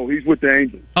 No, he's with the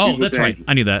Angels. Oh, that's right. Angels.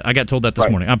 I knew that. I got told that this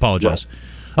morning. I apologize.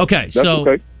 Right. Okay, that's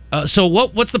okay. So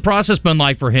what's the process been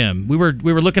like for him? We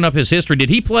were looking up his history. Did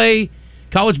he play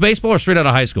college baseball or straight out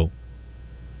of high school?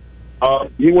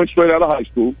 He went straight out of high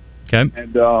school. Okay.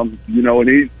 And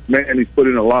and he's put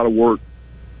in a lot of work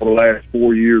for the last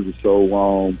 4 years or so.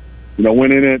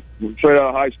 Went in it straight out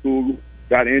of high school,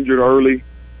 got injured early.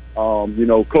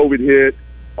 COVID hit,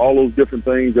 all those different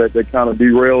things that kind of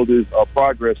derailed his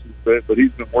progress a bit. But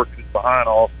he's been working his behind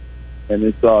off, and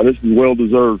this is well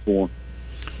deserved for him.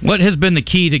 What has been the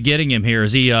key to getting him here?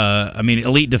 Is he,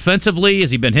 elite defensively? Has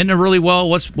he been hitting it really well?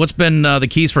 What's been the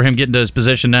keys for him getting to his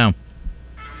position now?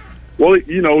 Well,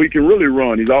 he can really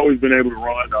run. He's always been able to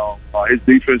run. His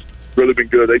defense has really been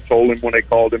good. They told him when they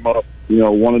called him up,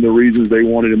 one of the reasons they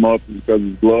wanted him up is because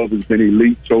his glove has been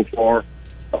elite so far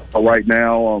right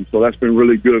now. So that's been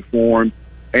really good for him.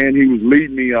 And he was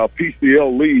leading the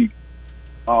PCL league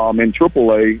in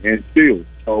AAA and steals.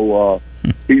 So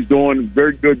he's doing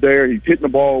very good there. He's hitting the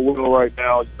ball well right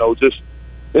now. It's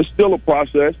still a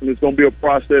process, and it's going to be a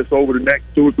process over the next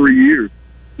 2 or 3 years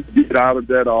to get out of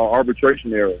that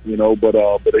arbitration era.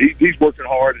 But he's working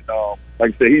hard, and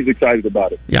like I said, he's excited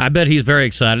about it. Yeah, I bet he's very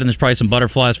excited, and there's probably some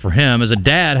butterflies for him. As a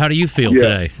dad, how do you feel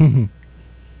today?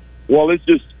 Well, it's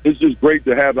just great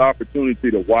to have the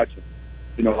opportunity to watch him.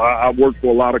 I've worked for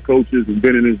a lot of coaches and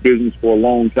been in this business for a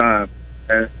long time.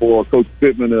 And for Coach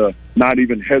Pittman to not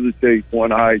even hesitate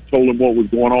when I told him what was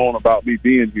going on about me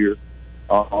being here,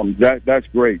 that's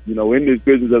great. In this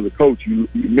business as a coach, you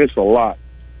miss a lot.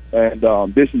 And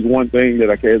this is one thing that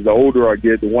as the older I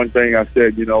get, the one thing I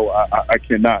said, I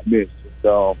cannot miss.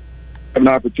 An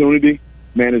opportunity,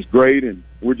 man, it's great, and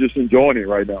we're just enjoying it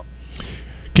right now.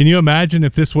 Can you imagine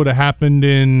if this would have happened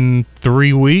in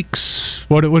 3 weeks,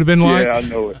 what it would have been like? Yeah, I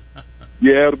know it.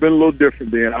 Yeah, it would have been a little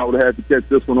different then. I would have had to catch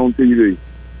this one on TV. It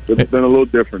would have been a little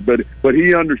different. But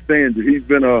he understands it. He's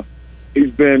been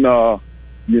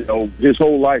his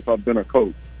whole life I've been a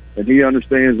coach. And he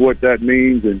understands what that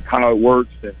means and how it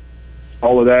works and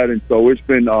all of that. And so it's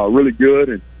been really good.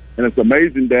 And it's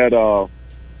amazing that,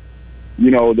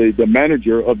 the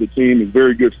manager of the team is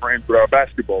very good friends with our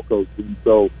basketball coach. And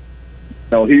so,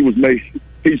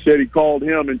 he said he called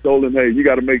him and told him, hey, you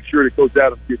got to make sure that Coach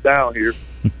Adams gets down here,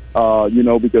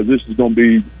 because this is going to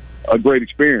be a great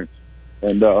experience.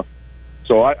 And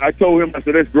so I told him, I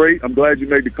said, that's great. I'm glad you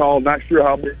made the call. Not sure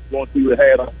how many going to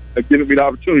have had giving me the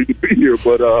opportunity to be here,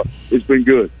 but it's been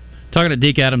good. Talking to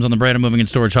Deke Adams on the Brandon Moving and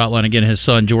Storage Hotline. Again, his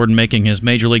son Jordan making his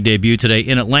Major League debut today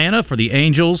in Atlanta for the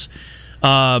Angels.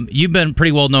 You've been a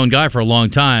pretty well-known guy for a long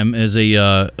time as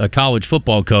a college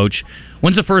football coach.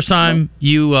 When's the first time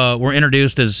you were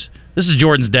introduced as, this is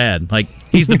Jordan's dad, like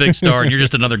he's the big star and you're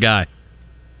just another guy?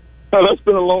 That's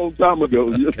been a long time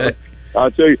ago. Okay.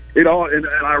 I'll tell you, it all, and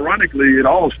ironically, it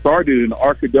all started in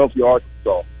Arkadelphia,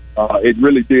 Arkansas. It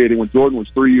really did. And when Jordan was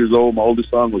 3 years old, my oldest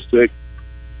son was 6.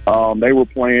 They were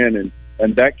playing,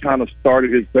 and that kind of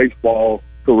started his baseball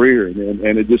career,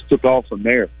 and it just took off from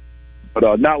there.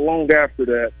 But not long after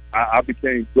that, I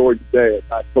became Jordan's dad,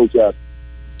 not Coach Adams.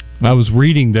 I was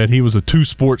reading that he was a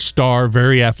two-sport star,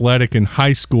 very athletic in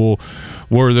high school.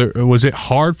 Was it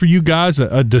hard for you guys,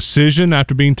 a decision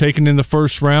after being taken in the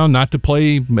first round, not to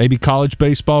play maybe college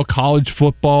baseball, college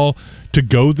football, to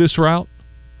go this route?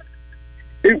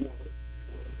 It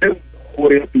was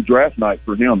way up to draft night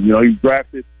for him. You know, he was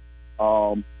drafted.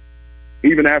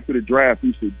 Even after the draft,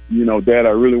 he said, you know, Dad, I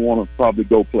really want to probably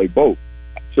go play both.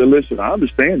 I said, listen, I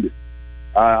understand it.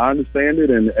 I understand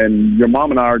it, and your mom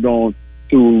and I are going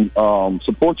to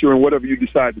support you in whatever you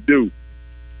decide to do.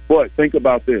 But think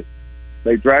about this.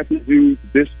 They drafted you to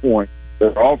this point.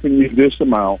 They're offering you this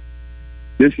amount.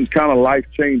 This is kind of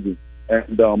life-changing.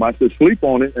 And I said, sleep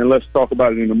on it, and let's talk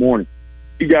about it in the morning.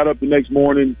 He got up the next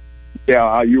morning.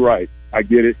 Yeah, you're right. I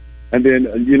get it. And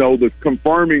then, you know, the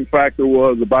confirming factor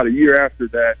was about a year after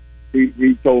that,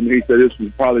 he told me, he said, this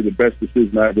was probably the best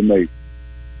decision I ever made.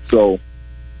 So,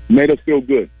 made us feel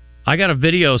good. I got a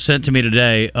video sent to me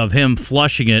today of him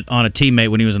flushing it on a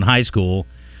teammate when he was in high school.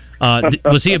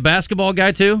 Was he a basketball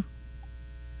guy, too?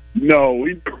 No,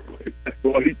 he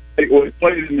played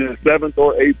in the 7th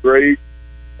or 8th grade,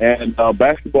 and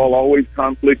basketball always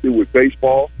conflicted with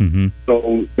baseball,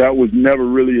 so that was never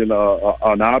really an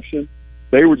option.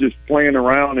 They were just playing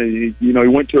around, and he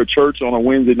went to a church on a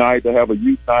Wednesday night to have a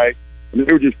youth night, and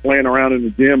they were just playing around in the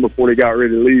gym before they got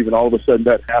ready to leave, and all of a sudden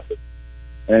that happened.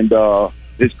 And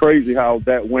it's crazy how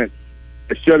that went.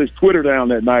 It shut his Twitter down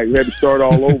that night. We had to start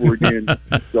all over again.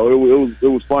 So it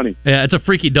was funny. Yeah, it's a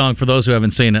freaky dunk for those who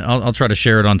haven't seen it. I'll try to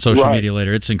share it on social media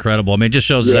later. It's incredible. I mean, it just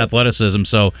shows his athleticism.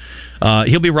 So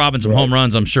he'll be robbing some home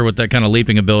runs, I'm sure, with that kind of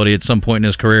leaping ability at some point in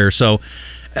his career. So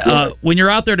when you're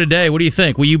out there today, what do you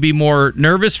think? Will you be more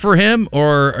nervous for him,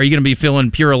 or are you going to be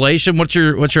feeling pure elation? What's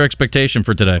your expectation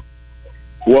for today?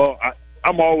 Well,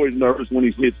 I'm always nervous when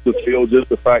he hits the field. Just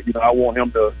the fact, I want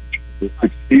him to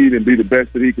succeed and be the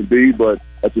best that he can be, but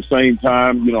at the same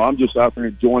time, I'm just out there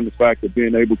enjoying the fact of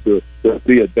being able to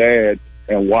be a dad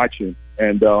and watching,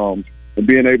 and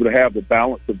being able to have the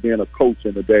balance of being a coach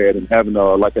and a dad, and having,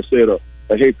 like I said,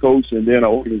 a head coach and then an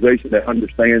organization that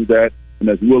understands that and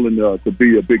that's willing to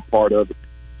be a big part of it.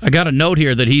 I got a note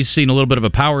here that he's seen a little bit of a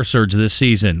power surge this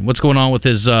season. What's going on with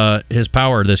his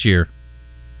power this year?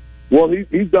 Well,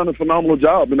 he's done a phenomenal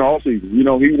job in the offseason.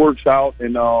 He works out,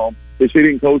 and his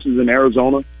hitting coaches in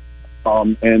Arizona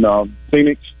and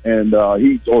Phoenix and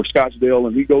or Scottsdale,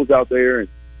 and he goes out there,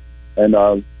 and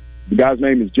the guy's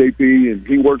name is JP, and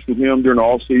he works with him during the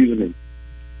off season, and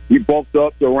he bulked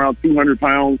up to around 200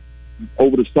 pounds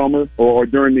over the summer or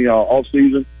during the off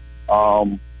season.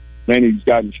 Then he's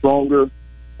gotten stronger,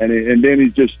 and then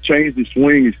he's just changed his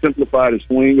swing. He simplified his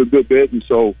swing a good bit, and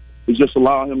so it's just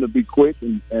allowing him to be quick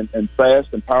and fast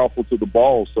and powerful to the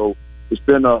ball. So it's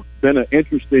been an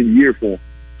interesting year for him.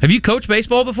 Have you coached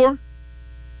baseball before?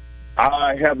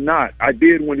 I have not. I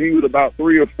did when he was about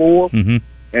 3 or 4, and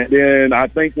then I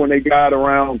think when they got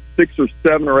around 6 or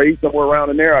 7 or 8, somewhere around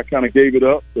in there, I kind of gave it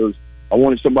up because I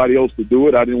wanted somebody else to do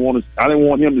it. I didn't want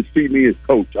him to see me as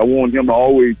coach. I wanted him to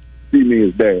always see me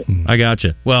as dad. I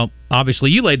gotcha. Well,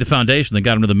 obviously you laid the foundation that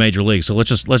got him to the major league, so let's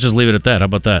just leave it at that. How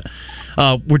about that?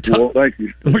 Well, thank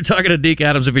you. We're talking to Deke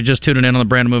Adams if you're just tuning in on the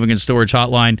Brandon Moving and Storage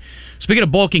Hotline. Speaking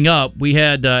of bulking up, we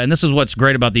had, and this is what's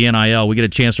great about the NIL, we get a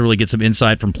chance to really get some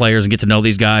insight from players and get to know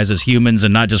these guys as humans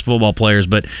and not just football players,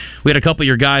 but we had a couple of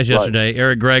your guys yesterday,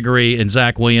 Eric Gregory and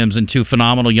Zach Williams, and 2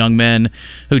 phenomenal young men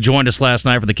who joined us last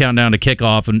night for the countdown to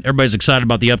kickoff, and everybody's excited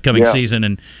about the upcoming season,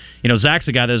 and Zach's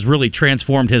a guy that has really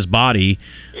transformed his body.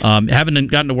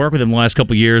 Haven't gotten to work with him the last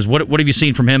couple of years. What have you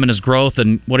seen from him and his growth,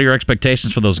 and what are your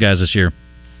expectations for those guys this year?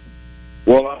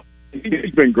 Well,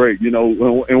 he's been great, and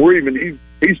we're even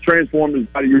he's transformed his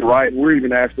body. You're right. We're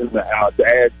even asking him to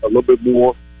add a little bit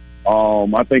more.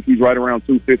 I think he's right around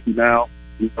 250 now.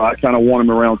 I kind of want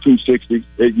him around 260.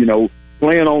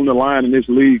 Playing on the line in this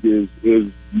league is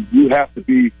you have to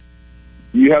be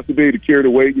able to carry the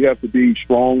weight. You have to be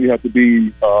strong. You have to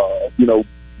be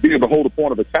be able to hold a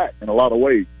point of attack in a lot of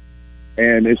ways.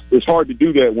 And it's hard to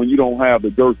do that when you don't have the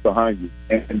girth behind you.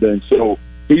 And so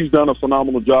he's done a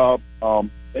phenomenal job.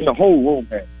 and the whole room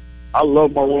happy. I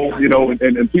love my room, you know,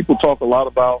 and people talk a lot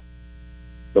about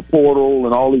the portal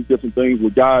and all these different things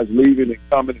with guys leaving and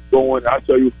coming and going. I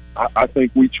tell you, I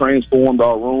think we transformed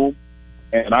our room,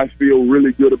 and I feel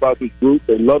really good about this group.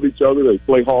 They love each other. They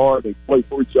play hard. They play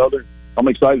for each other. I'm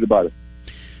excited about it.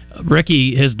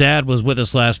 Ricky, his dad was with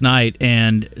us last night,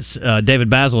 and David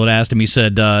Basil had asked him. He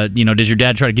said, "You know, does your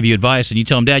dad try to give you advice?" And you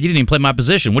tell him, "Dad, you didn't even play my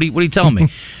position. What are you telling me?"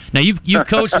 Now you've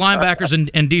coached linebackers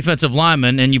and defensive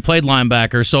linemen, and you played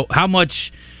linebacker. So how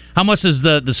much does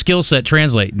the skill set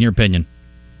translate in your opinion?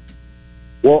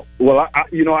 Well,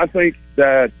 I think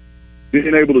that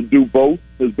being able to do both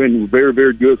has been very,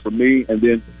 very good for me, and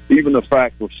then even the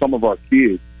fact for some of our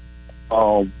kids.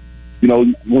 You know,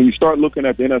 when you start looking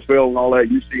at the NFL and all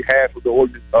that, you see half of the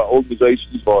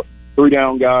organizations are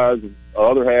 3-down guys and the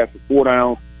other half are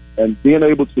 4-down. And being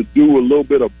able to do a little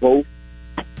bit of both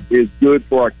is good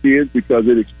for our kids because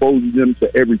it exposes them to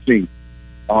every team.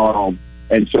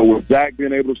 And so with Zach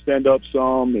being able to stand up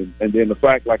some, and then the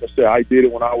fact, like I said, I did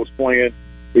it when I was playing,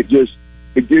 it gives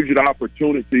you the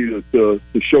opportunity to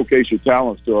showcase your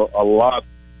talents to a lot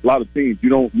of teams. You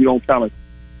don't kind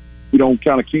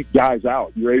of keep guys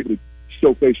out. You're able to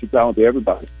showcase your talent to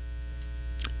everybody.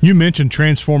 You mentioned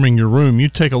transforming your room. You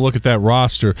take a look at that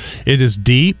roster. It is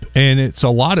deep, and it's a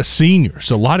lot of seniors,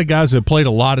 a lot of guys that have played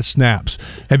a lot of snaps.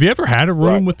 Have you ever had a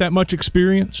room with that much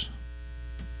experience?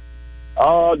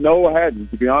 No, I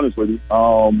hadn't, to be honest with you.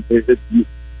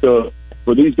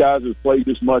 For these guys who've played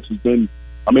this much has been,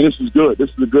 this is good.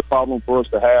 This is a good problem for us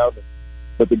to have.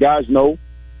 But the guys know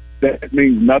that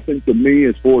means nothing to me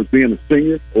as far as being a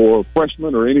senior or a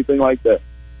freshman or anything like that.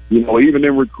 You know, even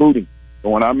in recruiting,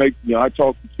 when I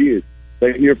talk to kids,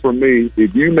 they hear from me,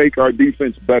 if you make our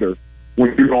defense better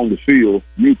when you're on the field,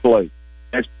 you play.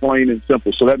 That's plain and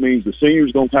simple. So that means the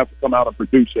seniors don't have to come out and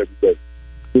produce every day.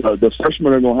 The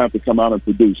freshmen are going to have to come out and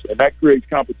produce, and that creates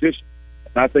competition.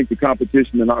 And I think the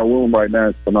competition in our room right now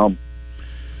is phenomenal.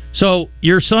 So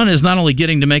your son is not only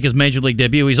getting to make his Major League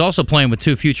debut, he's also playing with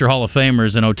two future Hall of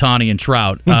Famers in Ohtani and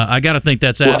Trout. I got to think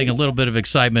that's adding a little bit of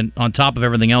excitement on top of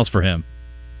everything else for him.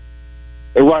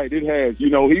 Right, it has. You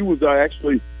know, he was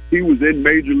in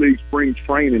Major League spring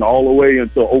training all the way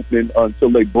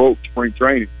until they broke spring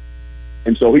training.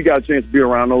 And so he got a chance to be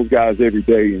around those guys every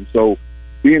day. And so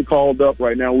being called up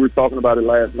right now, we were talking about it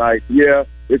last night. Yeah,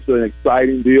 it's an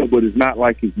exciting deal, but it's not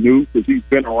like it's new because he's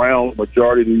been around the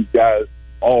majority of these guys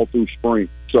all through spring.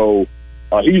 So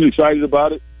he's excited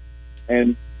about it.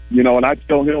 And, you know, and I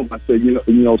tell him, I say, you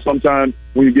know, sometimes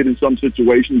when you get in some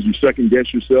situations, you second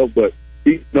guess yourself, but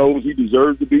he knows he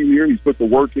deserves to be here. He's put the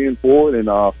work in for it,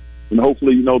 and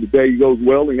hopefully, you know, the day goes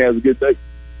well and he has a good day.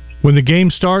 When the game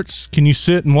starts, can you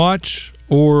sit and watch,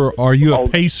 or are you a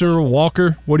pacer, a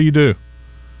walker? What do you do?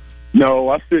 No,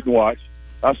 I sit and watch.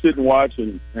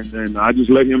 And then I just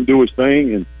let him do his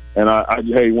thing. And I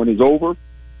hey, when it's over,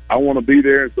 I want to be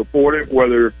there and support him,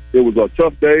 whether it was a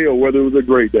tough day or whether it was a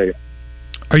great day.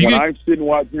 When I sit and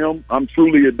watch him, I'm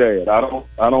truly a dad.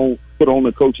 I don't put on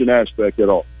the coaching aspect at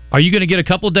all. Are you going to get a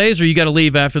couple of days, or you got to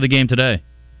leave after the game today?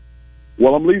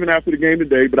 Well, I'm leaving after the game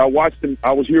today, but I watched him.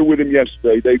 I was here with him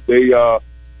yesterday. They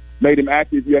made him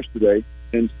active yesterday,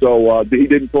 and so he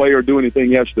didn't play or do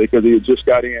anything yesterday because he had just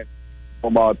got in.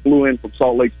 Flew in from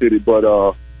Salt Lake City,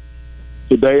 but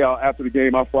today after the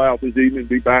game, I'll fly out this evening and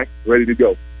be back ready to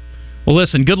go. Well,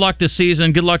 listen, good luck this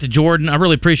season. Good luck to Jordan. I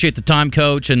really appreciate the time,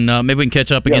 Coach, and maybe we can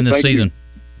catch up again this season.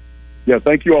 Yeah,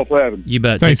 thank you all for having me. You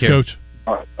bet. Thanks, take care. Coach.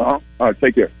 All right. All right,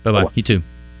 take care. Bye-bye. You too.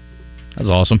 That was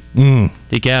awesome.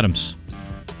 Deke Adams.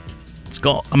 Let's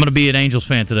go. I'm going to be an Angels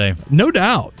fan today. No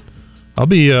doubt. I'll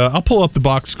pull up the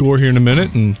box score here in a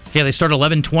minute. And yeah, they start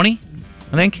 11:20,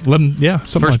 I think. 11, yeah,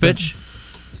 something First like pitch. That.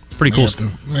 Pretty cool.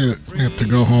 They have to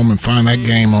go home and find that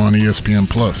game on ESPN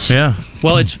Plus. Yeah.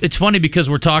 Well, it's funny because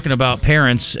we're talking about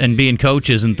parents and being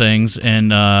coaches and things. And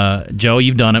Joe,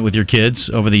 you've done it with your kids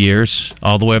over the years,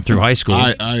 all the way up through high school.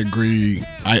 I agree.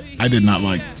 I did not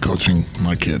like coaching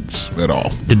my kids at all.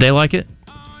 Did they like it?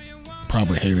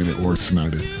 Probably hated it worse than I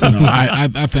did.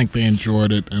 I think they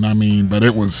enjoyed it, but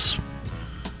it was.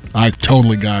 I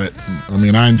totally got it.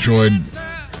 I enjoyed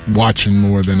watching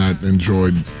more than I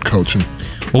enjoyed coaching.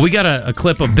 Well, we got a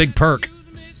clip of Big Perk,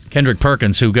 Kendrick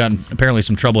Perkins, who got apparently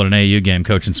some trouble at an AAU game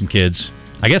coaching some kids.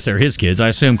 I guess they're his kids. I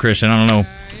assume, Christian. I don't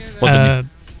know.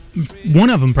 One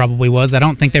of them probably was. I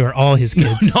don't think they were all his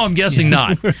kids. No, I'm guessing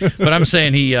not. But I'm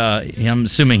saying I'm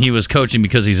assuming he was coaching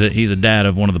because he's a dad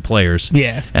of one of the players.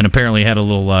 Yeah. And apparently got a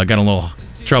little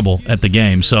trouble at the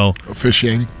game. So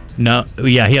officiating. No,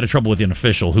 yeah, he had a trouble with an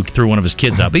official who threw one of his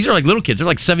kids out. These are like little kids; they're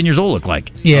like 7 years old. Look like.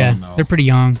 Yeah, they're pretty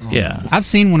young. Yeah, I've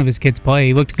seen one of his kids play.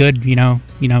 He looked good.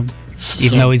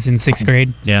 even though he's in 6th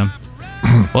grade. Yeah.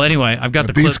 Well, anyway, I've got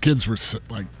the These clip. kids were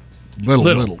like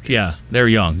little kids. Yeah, they're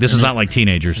young. This is not like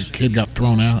teenagers. The kid got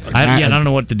thrown out. I don't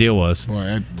know what the deal was.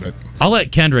 I'll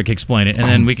let Kendrick explain it, and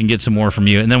then we can get some more from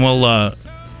you. And then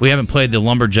we haven't played the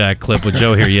lumberjack clip with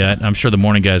Joe here yet. I'm sure the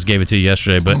morning guys gave it to you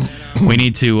yesterday, but we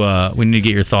need to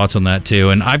get your thoughts on that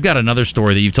too. And I've got another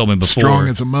story that you've told me before. Strong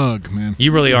as a mug, man.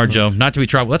 You really are, Joe. Not to be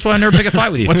troubled. That's why I never pick a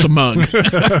fight with you. What's a mug?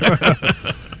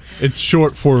 It's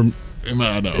short for.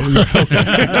 I know.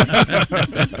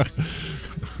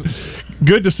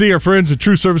 Good to see our friends at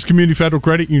True Service Community Federal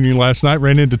Credit Union last night.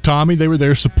 Ran into Tommy. They were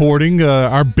there supporting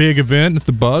our big event at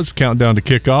the Buzz, countdown to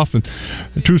kickoff. And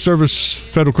the True Service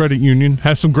Federal Credit Union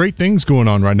has some great things going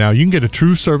on right now. You can get a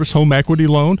True Service home equity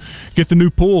loan, get the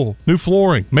new pool, new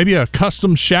flooring, maybe a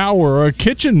custom shower or a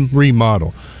kitchen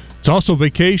remodel. It's also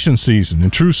vacation season,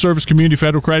 and True Service Community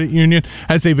Federal Credit Union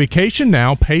has a vacation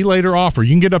now, pay later offer.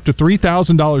 You can get up to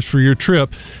 $3,000 for your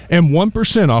trip and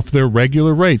 1% off their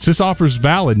regular rates. This offer is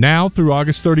valid now through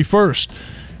August 31st,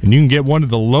 and you can get one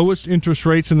of the lowest interest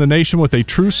rates in the nation with a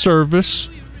True Service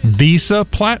Visa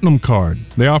Platinum Card.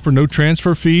 They offer no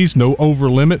transfer fees, no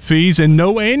over-limit fees, and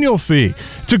no annual fee.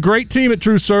 It's a great team at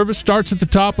True Service. Starts at the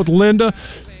top with Linda.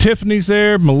 Tiffany's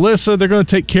there, Melissa. They're going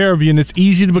to take care of you, and it's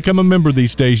easy to become a member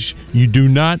these days. You do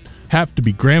not have to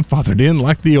be grandfathered in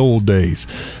like the old days.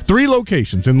 3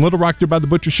 locations in Little Rock, there by the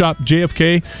Butcher Shop,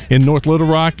 JFK in North Little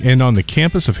Rock, and on the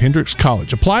campus of Hendrix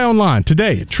College. Apply online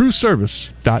today at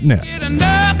trueservice.net.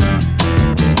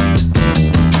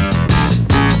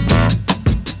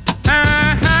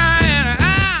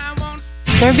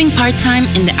 Serving part-time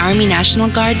in the Army National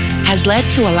Guard has led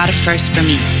to a lot of firsts for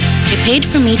me. It paid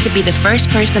for me to be the first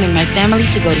person in my family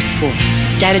to go to school.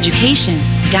 That education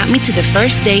got me to the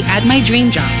first day at my dream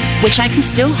job, which I can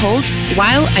still hold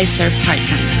while I serve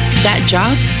part-time. That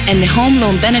job and the home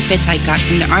loan benefits I got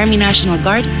from the Army National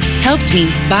Guard helped me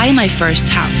buy my first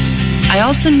house. I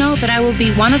also know that I will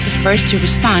be one of the first to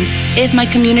respond if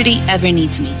my community ever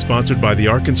needs me. Sponsored by the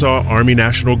Arkansas Army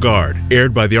National Guard.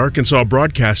 Aired by the Arkansas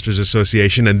Broadcasters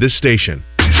Association and this station.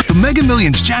 The Mega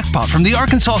Millions jackpot from the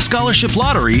Arkansas Scholarship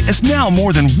Lottery is now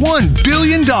more than $1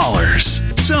 billion.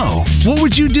 So, what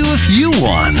would you do if you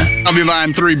won? I'll be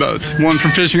buying 3 boats. One for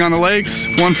fishing on the lakes,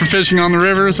 one for fishing on the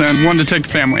rivers, and one to take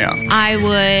the family out. I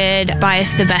would buy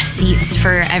us the best seats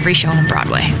for every show on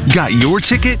Broadway. Got your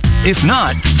ticket? If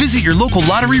not, visit your local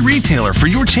lottery retailer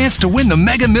for your chance to win the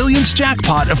Mega Millions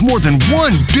jackpot of more than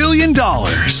 $1 billion.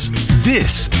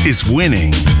 This is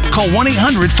winning. Call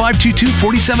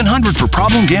 1-800-522-4700 for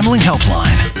Problem Gambling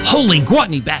Helpline. Holy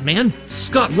Guatney, Batman!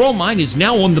 Scott Romine is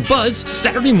now on the Buzz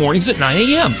Saturday mornings at 9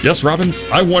 a.m. Yes, Robin.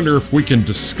 I wonder if we can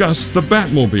discuss the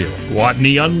Batmobile.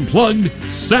 Guatney Unplugged,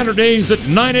 Saturdays at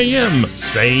 9 a.m.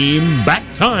 Same bat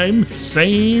time,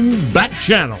 same bat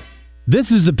channel. This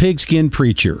is the Pigskin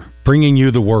Preacher, bringing you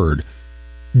the word.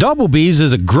 Double B's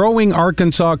is a growing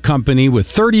Arkansas company with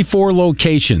 34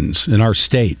 locations in our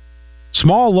state.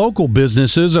 Small local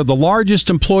businesses are the largest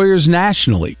employers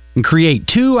nationally and create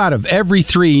 2 out of every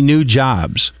 3 new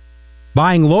jobs.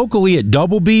 Buying locally at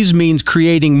Double B's means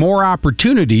creating more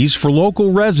opportunities for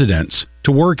local residents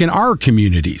to work in our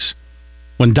communities.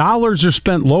 When dollars are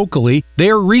spent locally, they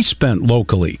are respent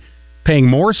locally, paying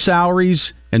more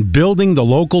salaries and building the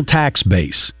local tax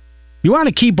base. You want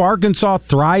to keep Arkansas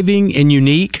thriving and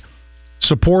unique?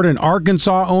 Support an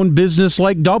Arkansas-owned business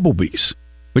like Double B's,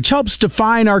 which helps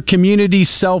define our community's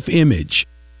self-image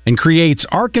and creates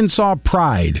Arkansas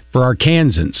pride for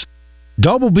Arkansans.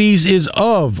 Double B's is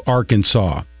of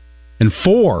Arkansas and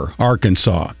for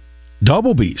Arkansas.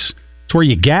 Double B's. It's where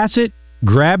you gas it,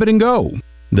 grab it, and go.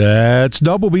 That's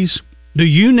Double B's. Do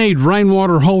you need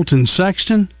Rainwater, Holt, and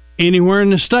Sexton? Anywhere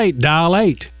in the state, dial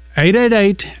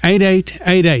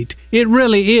 888-8888. It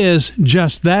really is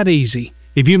just that easy.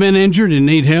 If you've been injured and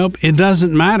need help, it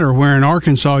doesn't matter where in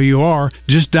Arkansas you are.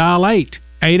 Just dial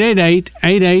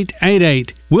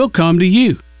 888-8888. We'll come to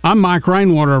you. I'm Mike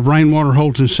Rainwater of Rainwater,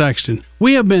 Holt, and Sexton.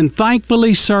 We have been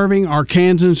thankfully serving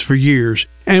Arkansans for years,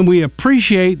 and we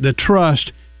appreciate the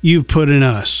trust you've put in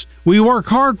us. We work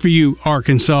hard for you,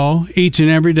 Arkansas, each and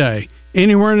every day.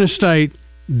 Anywhere in the state,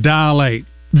 dial 8.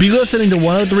 Be listening to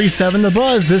 103.7 The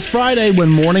Buzz this Friday when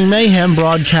Morning Mayhem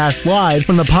broadcasts live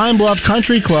from the Pine Bluff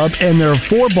Country Club and their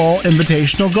 4-ball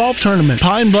invitational golf tournament.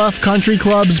 Pine Bluff Country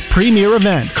Club's premier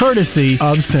event, courtesy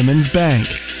of Simmons Bank.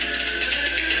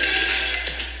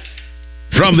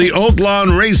 From the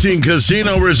Oaklawn Racing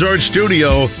Casino Resort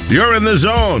Studio, you're in the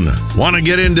zone. Want to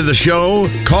get into the show?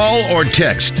 Call or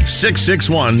text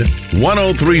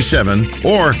 661-1037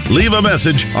 or leave a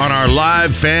message on our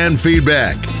live fan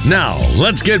feedback. Now,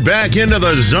 let's get back into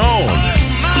the zone.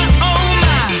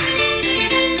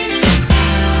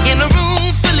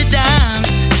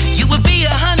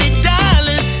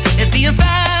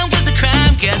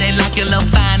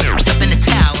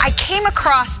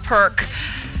 Perk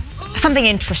something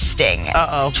interesting.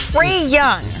 Trae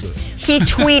Young. He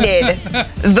tweeted,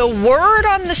 "The word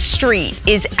on the street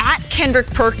is at Kendrick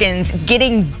Perkins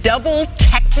getting double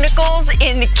technicals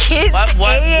in kids'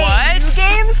 AAU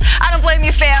games." I don't blame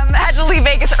you, fam. I had to leave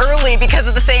Vegas early because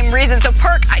of the same reason. So,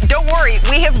 Perk, don't worry.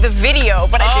 We have the video.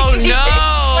 But I think you need to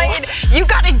explain. You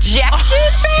got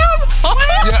ejected, fam? What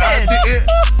happened?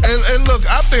 And look,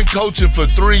 I've been coaching for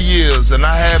 3 years, and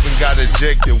I haven't got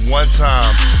ejected one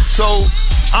time. So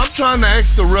I'm trying to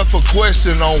ask the ref a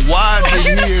question on why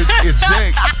did he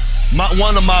eject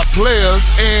one of my players,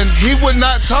 and he would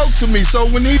not talk to me. So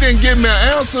when he didn't give me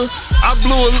an answer, I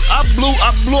blew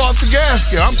off the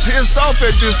gasket. I'm pissed off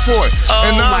at this point.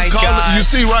 And now I'm calling. You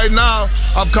see, right now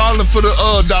I'm calling for the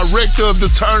director of the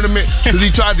tournament because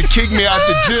he tried to kick me out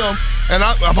the gym. And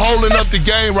I'm holding up the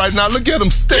game right now. Look at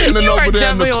him standing over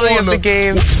there in the corner.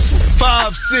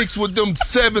 5'6" with them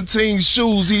 17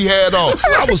 shoes he had on.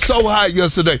 I was so hot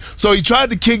yesterday. So he tried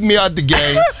to kick me out the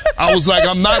game. I was like,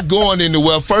 I'm not going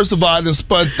anywhere. First of all, I done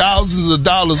spent thousands of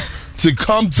dollars to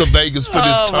come to Vegas for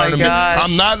this tournament.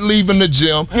 I'm not leaving the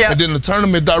gym. And then the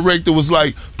tournament director was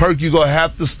like, Perk, you're going to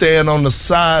have to stand on the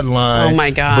sideline. Oh,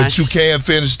 my gosh. But you can't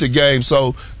finish the game.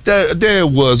 So there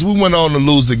it was. We went on to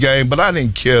lose the game, but I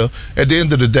didn't care. At the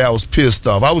end of the day, I was pissed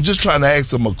off. I was just trying to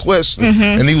ask him a question,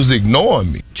 and he was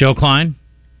ignoring me. Joe Klein?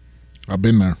 I've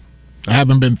been there. I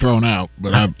haven't been thrown out,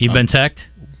 but You've been teched?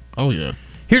 Oh, yeah.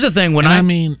 Here's the thing. I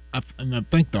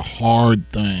think the hard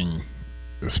thing,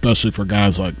 especially for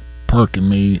guys like Perk and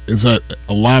me, is that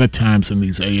a lot of times in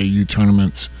these AAU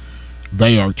tournaments,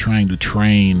 they are trying to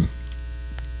train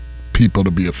people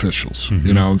to be officials.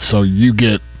 You know, so you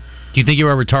get. Do you think you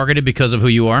were ever targeted because of who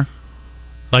you are?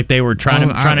 Like they were trying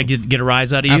to get a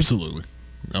rise out of you? Absolutely.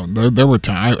 No, there were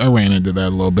times I ran into that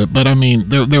a little bit, but I mean,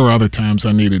 there were other times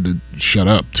I needed to shut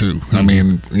up too. I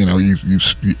mean, you know, you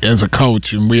as a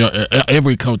coach, and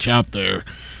every coach out there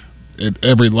at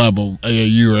every level,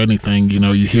 AAU or anything, you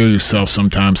know, you hear yourself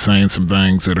sometimes saying some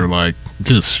things that are like,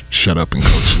 just shut up and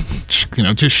coach. You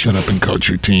know, just shut up and coach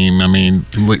your team. I mean,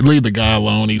 leave the guy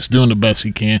alone. He's doing the best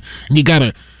he can, and you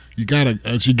gotta,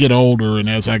 as you get older, and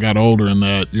as I got older in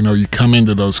that, you know, you come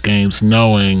into those games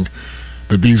knowing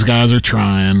that these guys are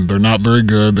trying. They're not very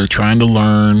good. They're trying to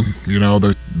learn. You know,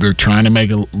 they're trying to make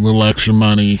a little extra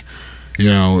money. You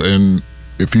know, and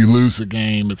if you lose the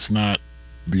game, it's not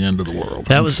the end of the world.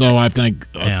 So I think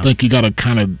you got to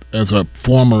kind of, as a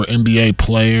former NBA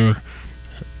player,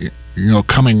 you know,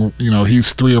 coming, you know,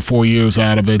 he's 3 or 4 years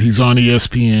out of it. He's on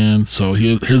ESPN, so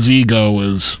his ego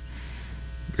is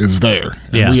there.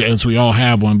 And as we all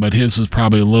have one, but his is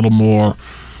probably a little more,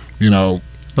 you know,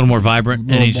 a little more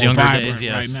vibrant in his younger days,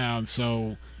 yes. Right now. And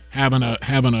so having a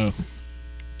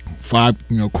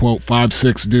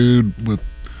 5'6" dude with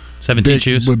 17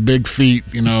 shoes with big feet,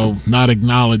 you know, not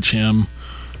acknowledge him,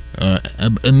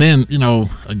 and then, you know,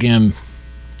 again,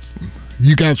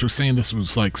 you guys were saying this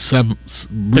was like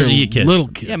little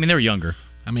kids. Yeah, I mean they were younger.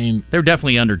 I mean they were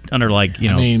definitely under like, you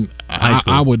know. I mean, high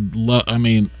school. I would love. I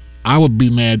mean, I would be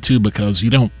mad too because you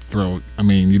don't throw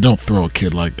a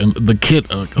kid like, and the kid,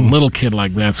 a little kid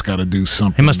like that's got to do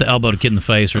something. He must have elbowed a kid in the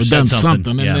face or done said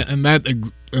something. Yeah. And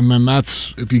then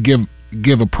that's, if you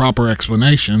give a proper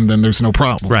explanation, then there's no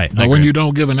problem. Right. But when you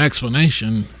don't give an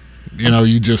explanation, you know,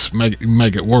 you just make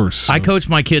it worse. So. I coach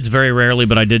my kids very rarely,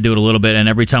 but I did do it a little bit, and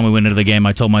every time we went into the game,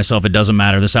 I told myself it doesn't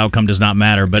matter. This outcome does not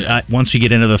matter. But once you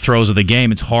get into the throes of the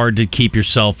game, it's hard to keep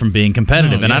yourself from being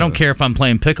competitive. And I don't care if I'm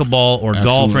playing pickleball or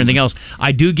golf or anything else.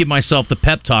 I do give myself the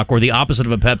pep talk or the opposite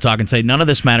of a pep talk and say, none of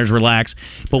this matters, relax.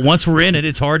 But once we're in it,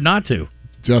 it's hard not to.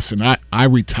 Justin, I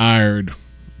retired.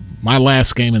 My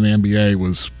last game in the NBA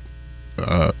was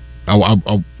I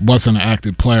wasn't an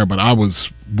active player, but I was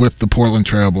with the Portland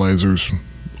Trailblazers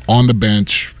on the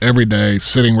bench every day,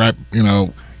 sitting right, you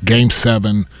know, Game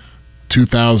 7,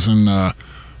 2000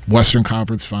 Western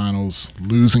Conference Finals,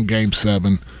 losing Game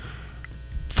 7.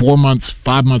 5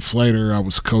 months later, I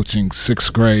was coaching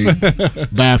 6th grade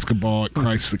basketball at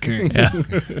Christ the King. Yeah.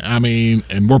 I mean,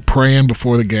 and we're praying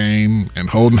before the game and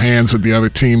holding hands with the other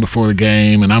team before the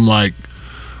game, and I'm like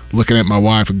looking at my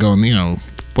wife and going, you know,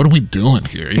 what are we doing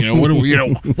here? You know, what are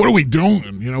we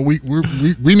doing? You know, we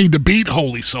need to beat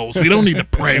Holy Souls. We don't need to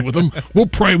pray with them. We'll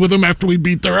pray with them after we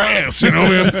beat their ass. You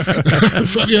know,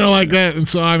 so, you know, like that. And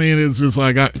so I mean, it's just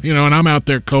like and I'm out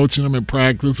there coaching them in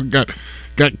practice and got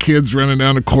kids running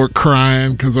down the court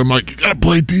crying because I'm like, you gotta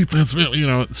play defense, man. You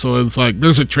know. So it's like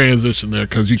there's a transition there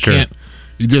because you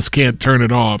just can't turn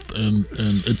it off, and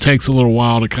it takes a little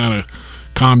while to kind of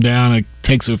calm down. It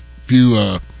takes a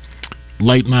few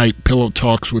late night pillow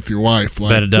talks with your wife.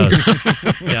 Bet it does.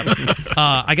 Yep.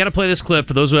 I got to play this clip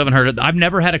for those who haven't heard it. I've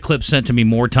never had a clip sent to me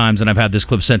more times than I've had this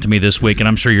clip sent to me this week, and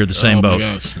I'm sure you're the same boat.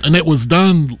 Yes. And it was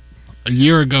done a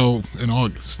year ago in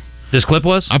August. This clip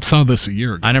was? I saw this a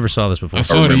year ago. I never saw this before. I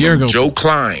saw it a year ago. Joe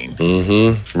Klein.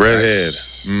 Mm-hmm. Redhead.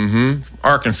 Mm-hmm.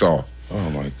 Arkansas. Oh,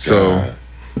 my God. So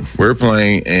we're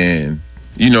playing, and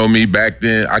you know me back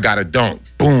then, I got a dunk.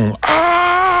 Boom.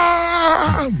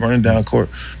 I'm running down court.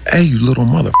 Hey, you little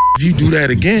mother. If you do that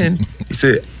again, he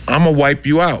said, I'm going to wipe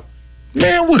you out.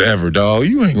 Man, whatever, dog.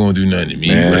 You ain't going to do nothing to me.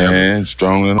 Man,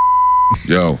 strong than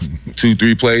Yo,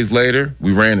 2-3 plays later,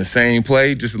 we ran the same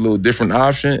play, just a little different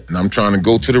option, and I'm trying to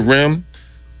go to the rim.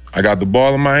 I got the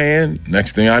ball in my hand.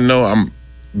 Next thing I know, I'm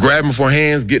grabbing for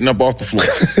hands, getting up off the floor.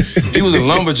 He was a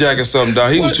lumberjack or something,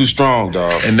 dog. He was too strong,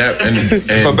 dog. And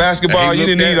for basketball, you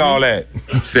didn't need all that.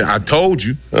 Said, I told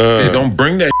you. Said, don't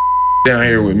bring that down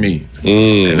here with me.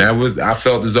 And I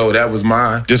felt as though that was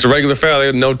my... Just a regular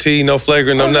foul. No tee, no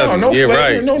flagrant, no nothing. No yeah,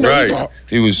 flagrant, right. Right.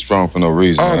 He was strong for no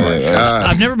reason. Oh, my God.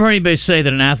 I've never heard anybody say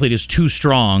that an athlete is too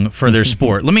strong for their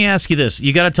sport. Let me ask you this.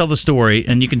 You got to tell the story,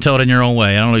 and you can tell it in your own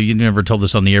way. I don't know, you never told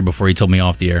this on the air before. You told me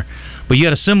off the air. But you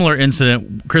had a similar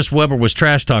incident. Chris Webber was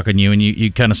trash-talking you, and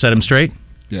you kind of set him straight?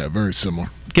 Yeah, very similar.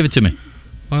 Give it to me.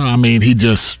 Well, I mean, he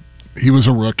was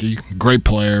a rookie, great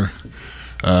player,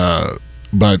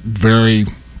 but very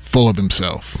full of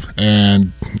himself,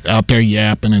 and out there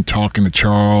yapping and talking to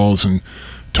Charles and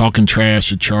talking trash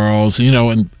to Charles,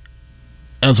 and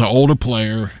as an older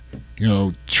player,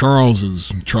 Charles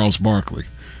is Charles Barkley.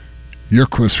 You're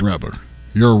Chris Webber.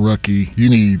 You're a rookie. You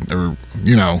need to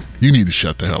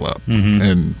shut the hell up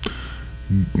and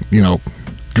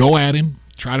go at him,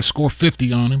 try to score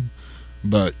 50 on him,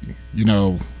 but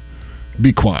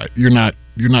be quiet. You're not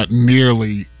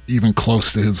nearly even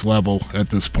close to his level at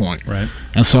this point. Right.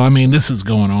 And so, I mean, this is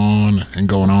going on, and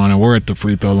we're at the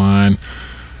free throw line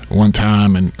one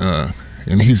time, and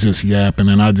he's just yapping,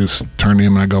 and I just turn to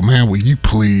him and I go, man, will you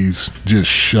please just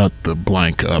shut the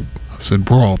blank up? I said,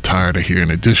 we're all tired of hearing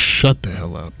it. Just shut the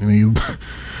hell up. And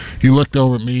he looked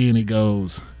over at me and he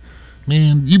goes,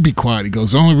 man, you be quiet. He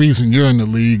goes, the only reason you're in the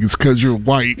league is because you're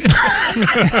white.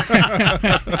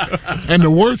 And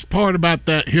the worst part about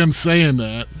him saying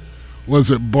that, was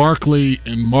that Barkley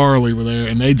and Marley were there,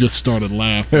 and they just started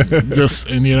laughing. And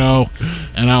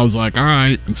I was like, all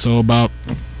right. And so about,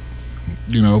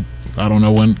 I don't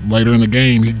know when, later in the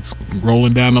game, he's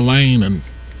rolling down the lane and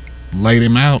laid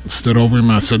him out, stood over him,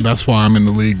 and I said, that's why I'm in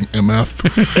the league, MF.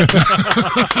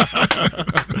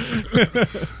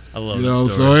 I love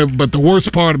that story. But the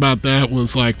worst part about that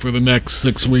was, like, for the next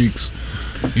 6 weeks,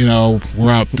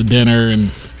 we're out to dinner,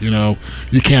 and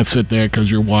you can't sit there because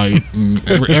you're white, and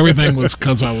everything was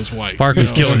because I was white.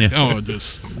 Barkley's killing you. Oh, just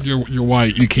you're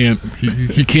white. You can't.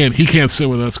 He can't sit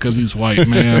with us because he's white,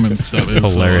 ma'am, and stuff.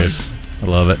 Hilarious. I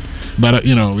love it. But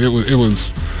it was.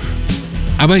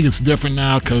 I think it's different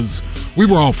now because we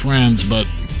were all friends, but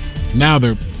now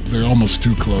they're almost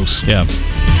too close. Yeah.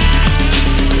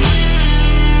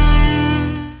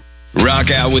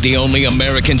 Rock out with the only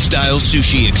American-style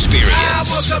sushi experience.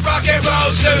 Rock and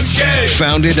roll sushi.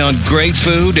 Founded on great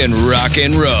food and rock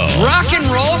and roll. Rock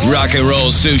and roll? Rock and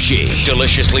roll sushi.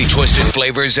 Deliciously twisted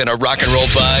flavors and a rock and roll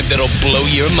vibe that'll blow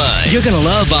your mind. You're going to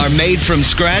love our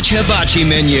made-from-scratch hibachi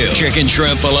menu. Chicken,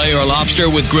 shrimp, filet, or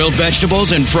lobster with grilled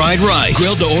vegetables and fried rice.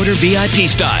 Grilled to order VIP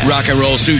style. Rock and roll sushi